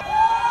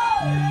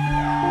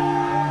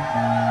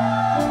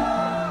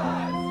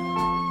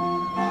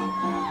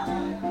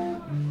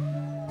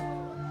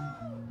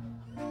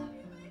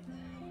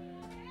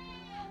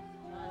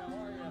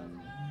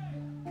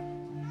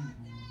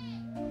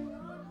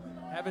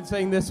 Haven't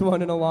sang this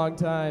one in a long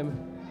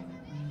time.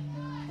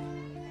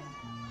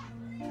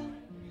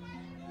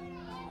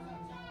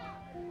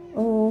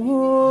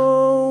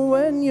 Oh,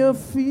 when you're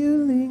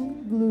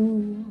feeling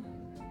blue,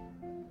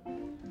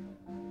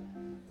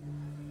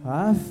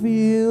 I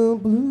feel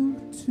blue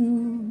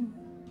too.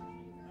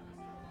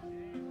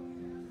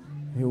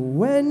 And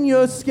when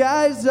your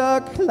skies are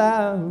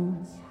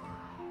clouds,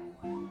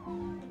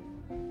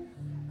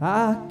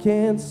 I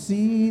can't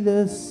see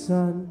the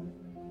sun.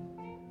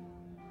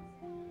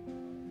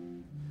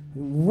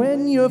 And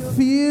when you're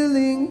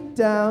feeling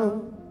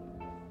down,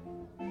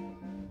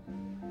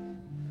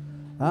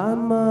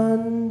 I'm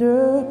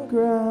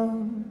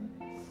underground.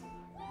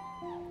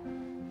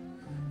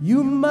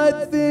 You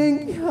might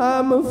think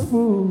I'm a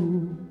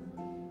fool,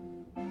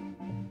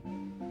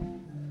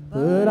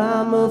 but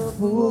I'm a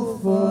fool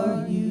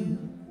for you.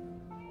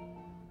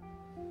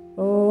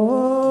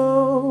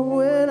 Oh,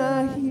 when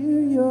I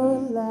hear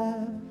your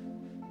laugh,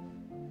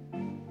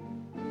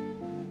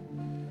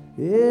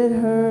 it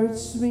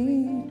hurts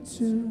me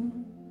too.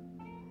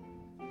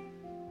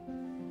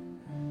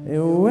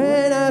 And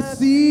when I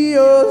see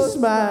your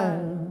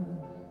smile,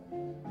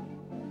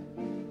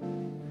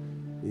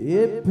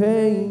 it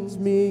pains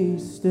me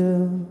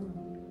still.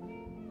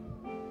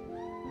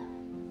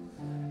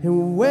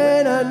 And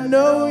when I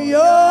know you're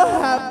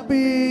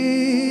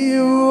happy,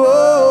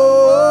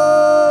 oh,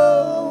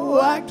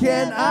 why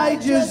can't I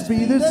just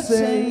be the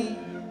same?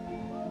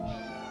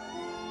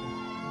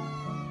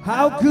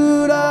 How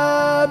could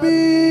I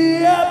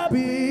be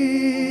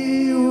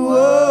happy,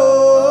 oh,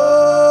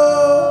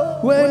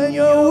 when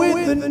you're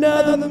with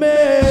another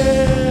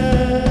man?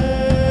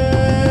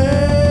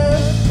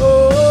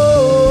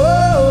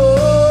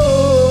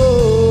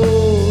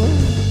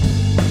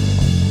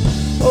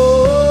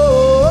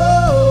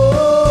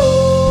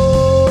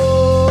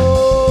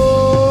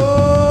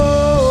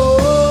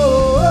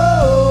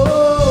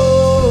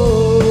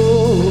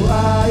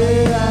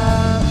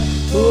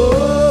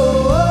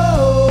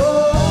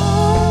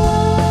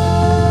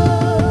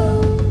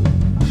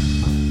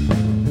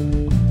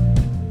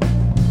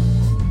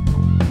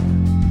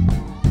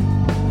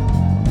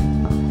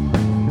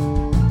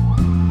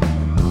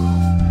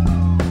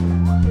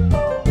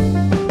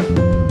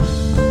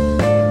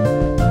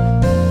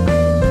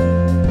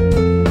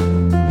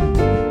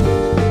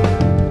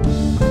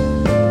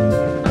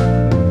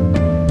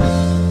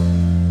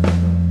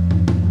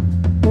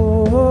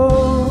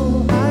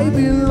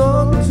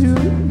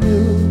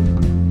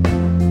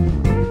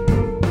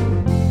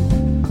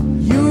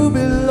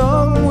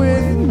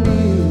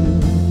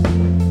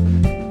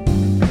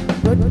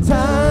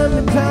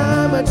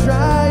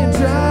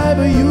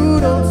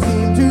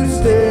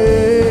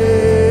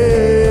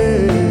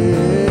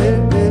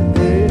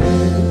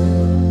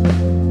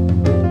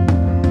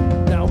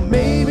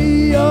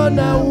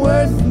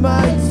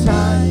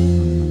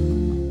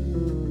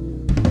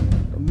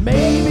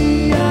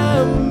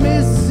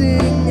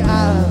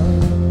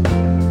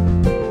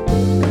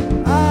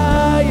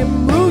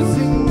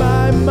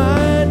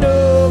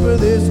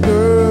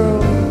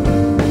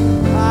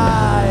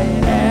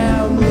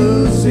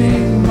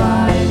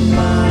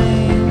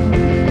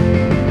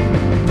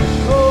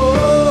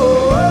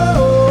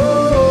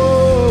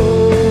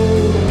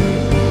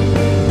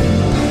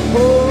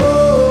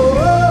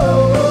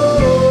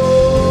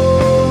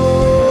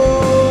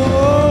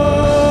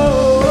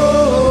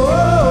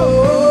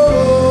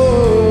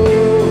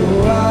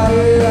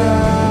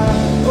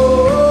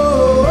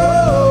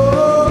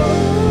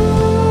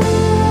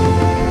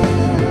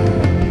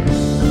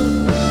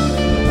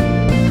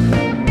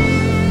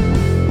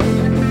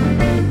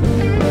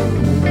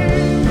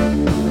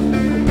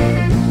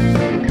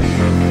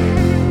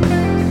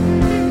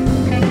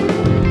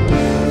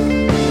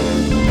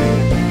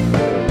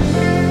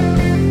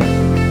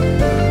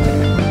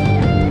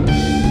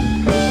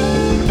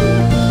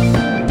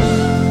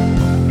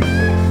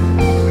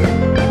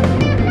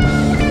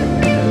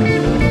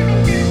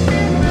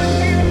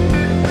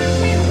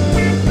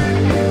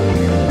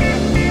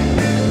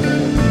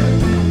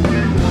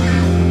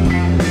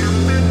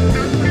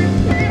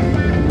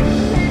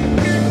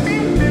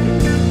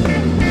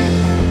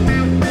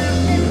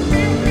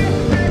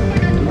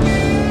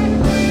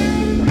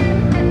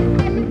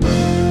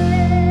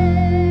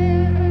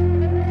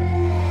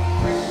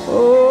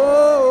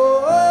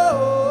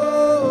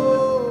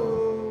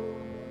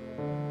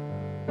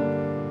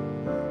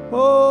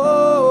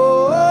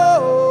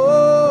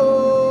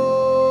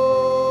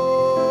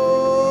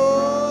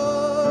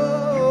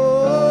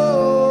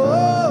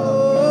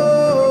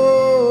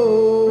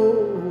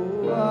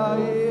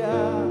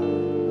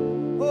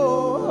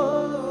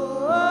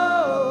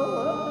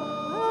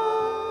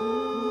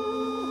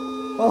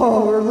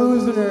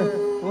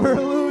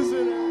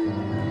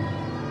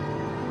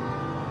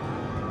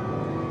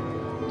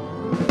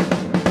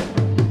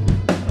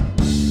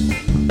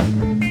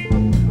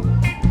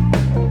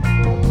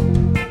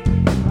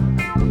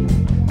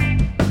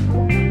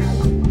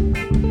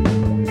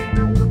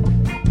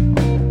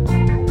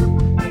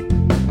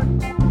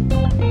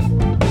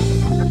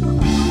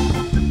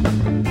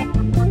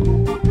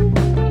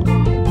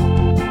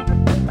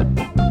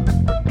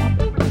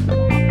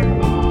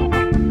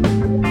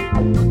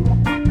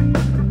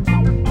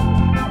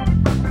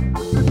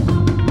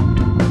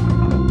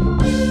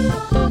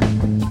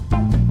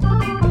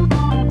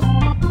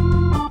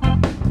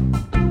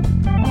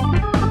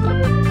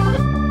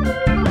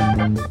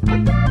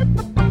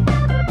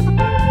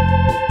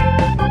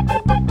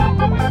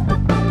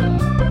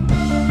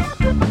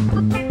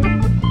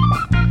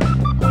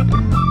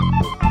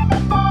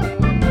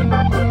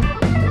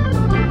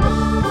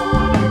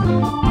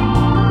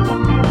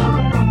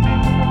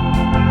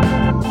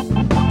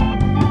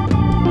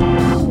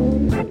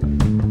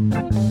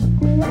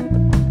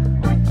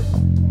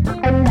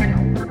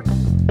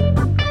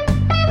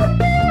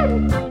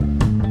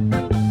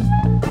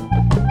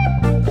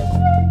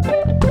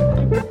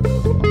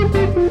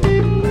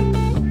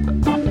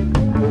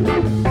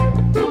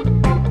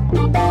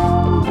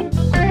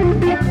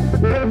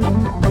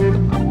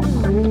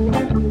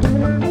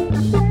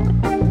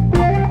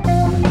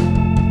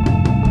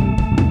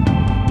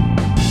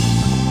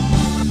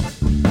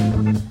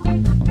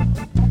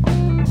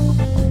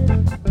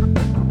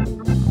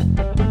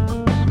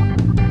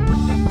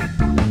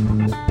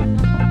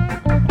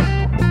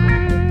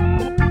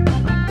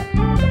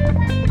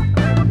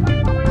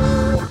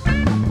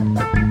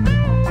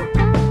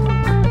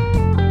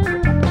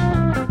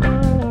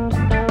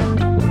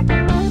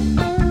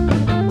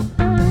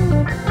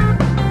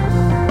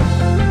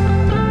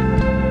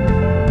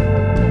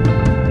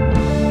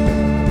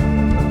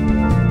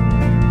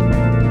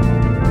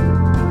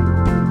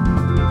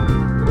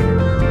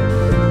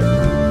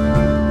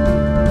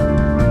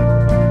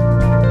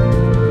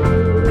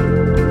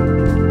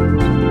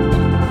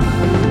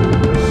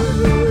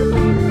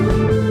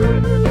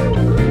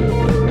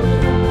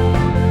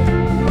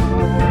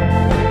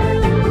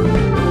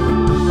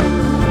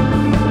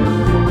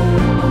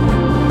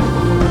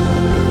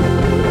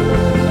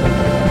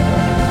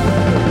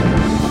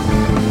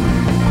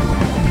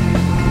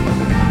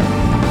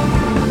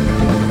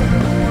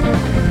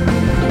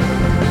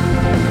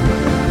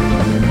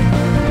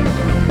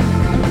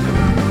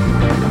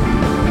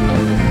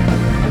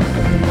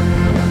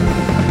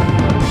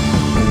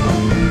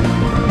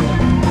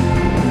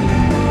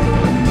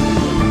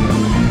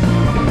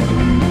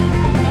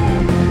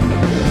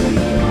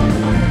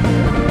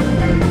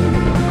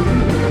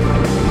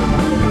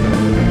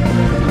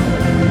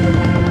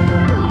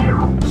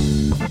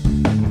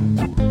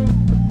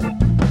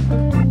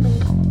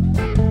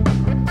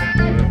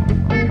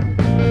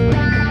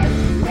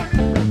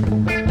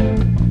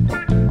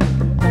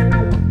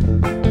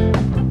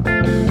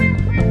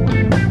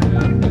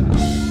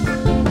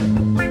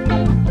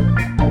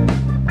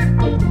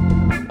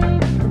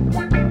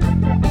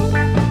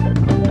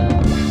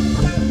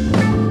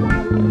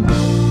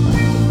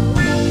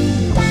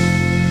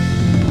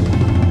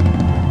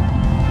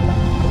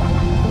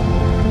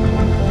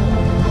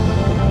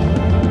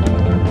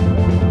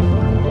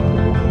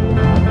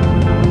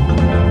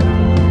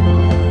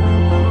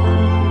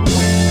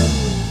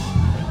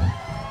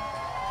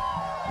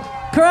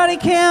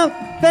 Karate Camp.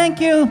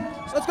 Thank you.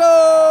 Let's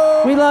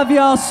go! We love you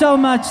all so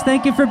much.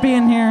 Thank you for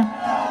being here.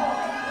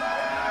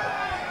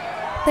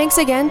 Thanks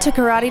again to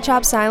Karate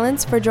Chop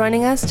Silence for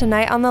joining us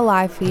tonight on the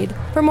live feed.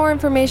 For more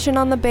information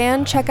on the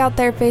band, check out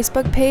their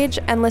Facebook page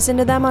and listen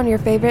to them on your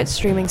favorite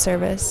streaming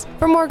service.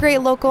 For more great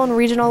local and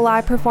regional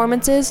live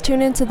performances,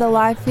 tune into the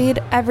live feed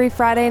every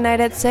Friday night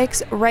at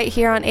 6 right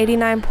here on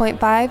 89.5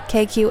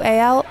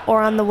 KQAL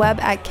or on the web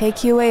at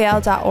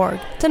kqal.org.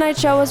 Tonight's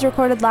show was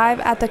recorded live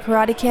at the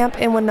Karate Camp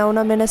in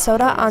Winona,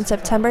 Minnesota on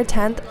September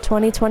 10th,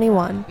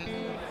 2021.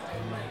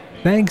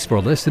 Thanks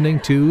for listening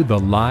to The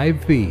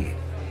Live Feed.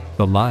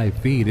 The live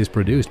feed is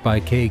produced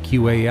by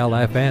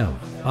KQAL FM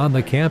on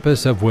the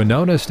campus of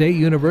Winona State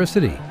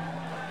University.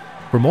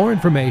 For more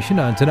information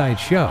on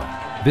tonight's show,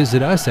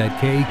 visit us at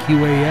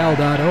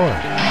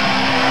kqal.org.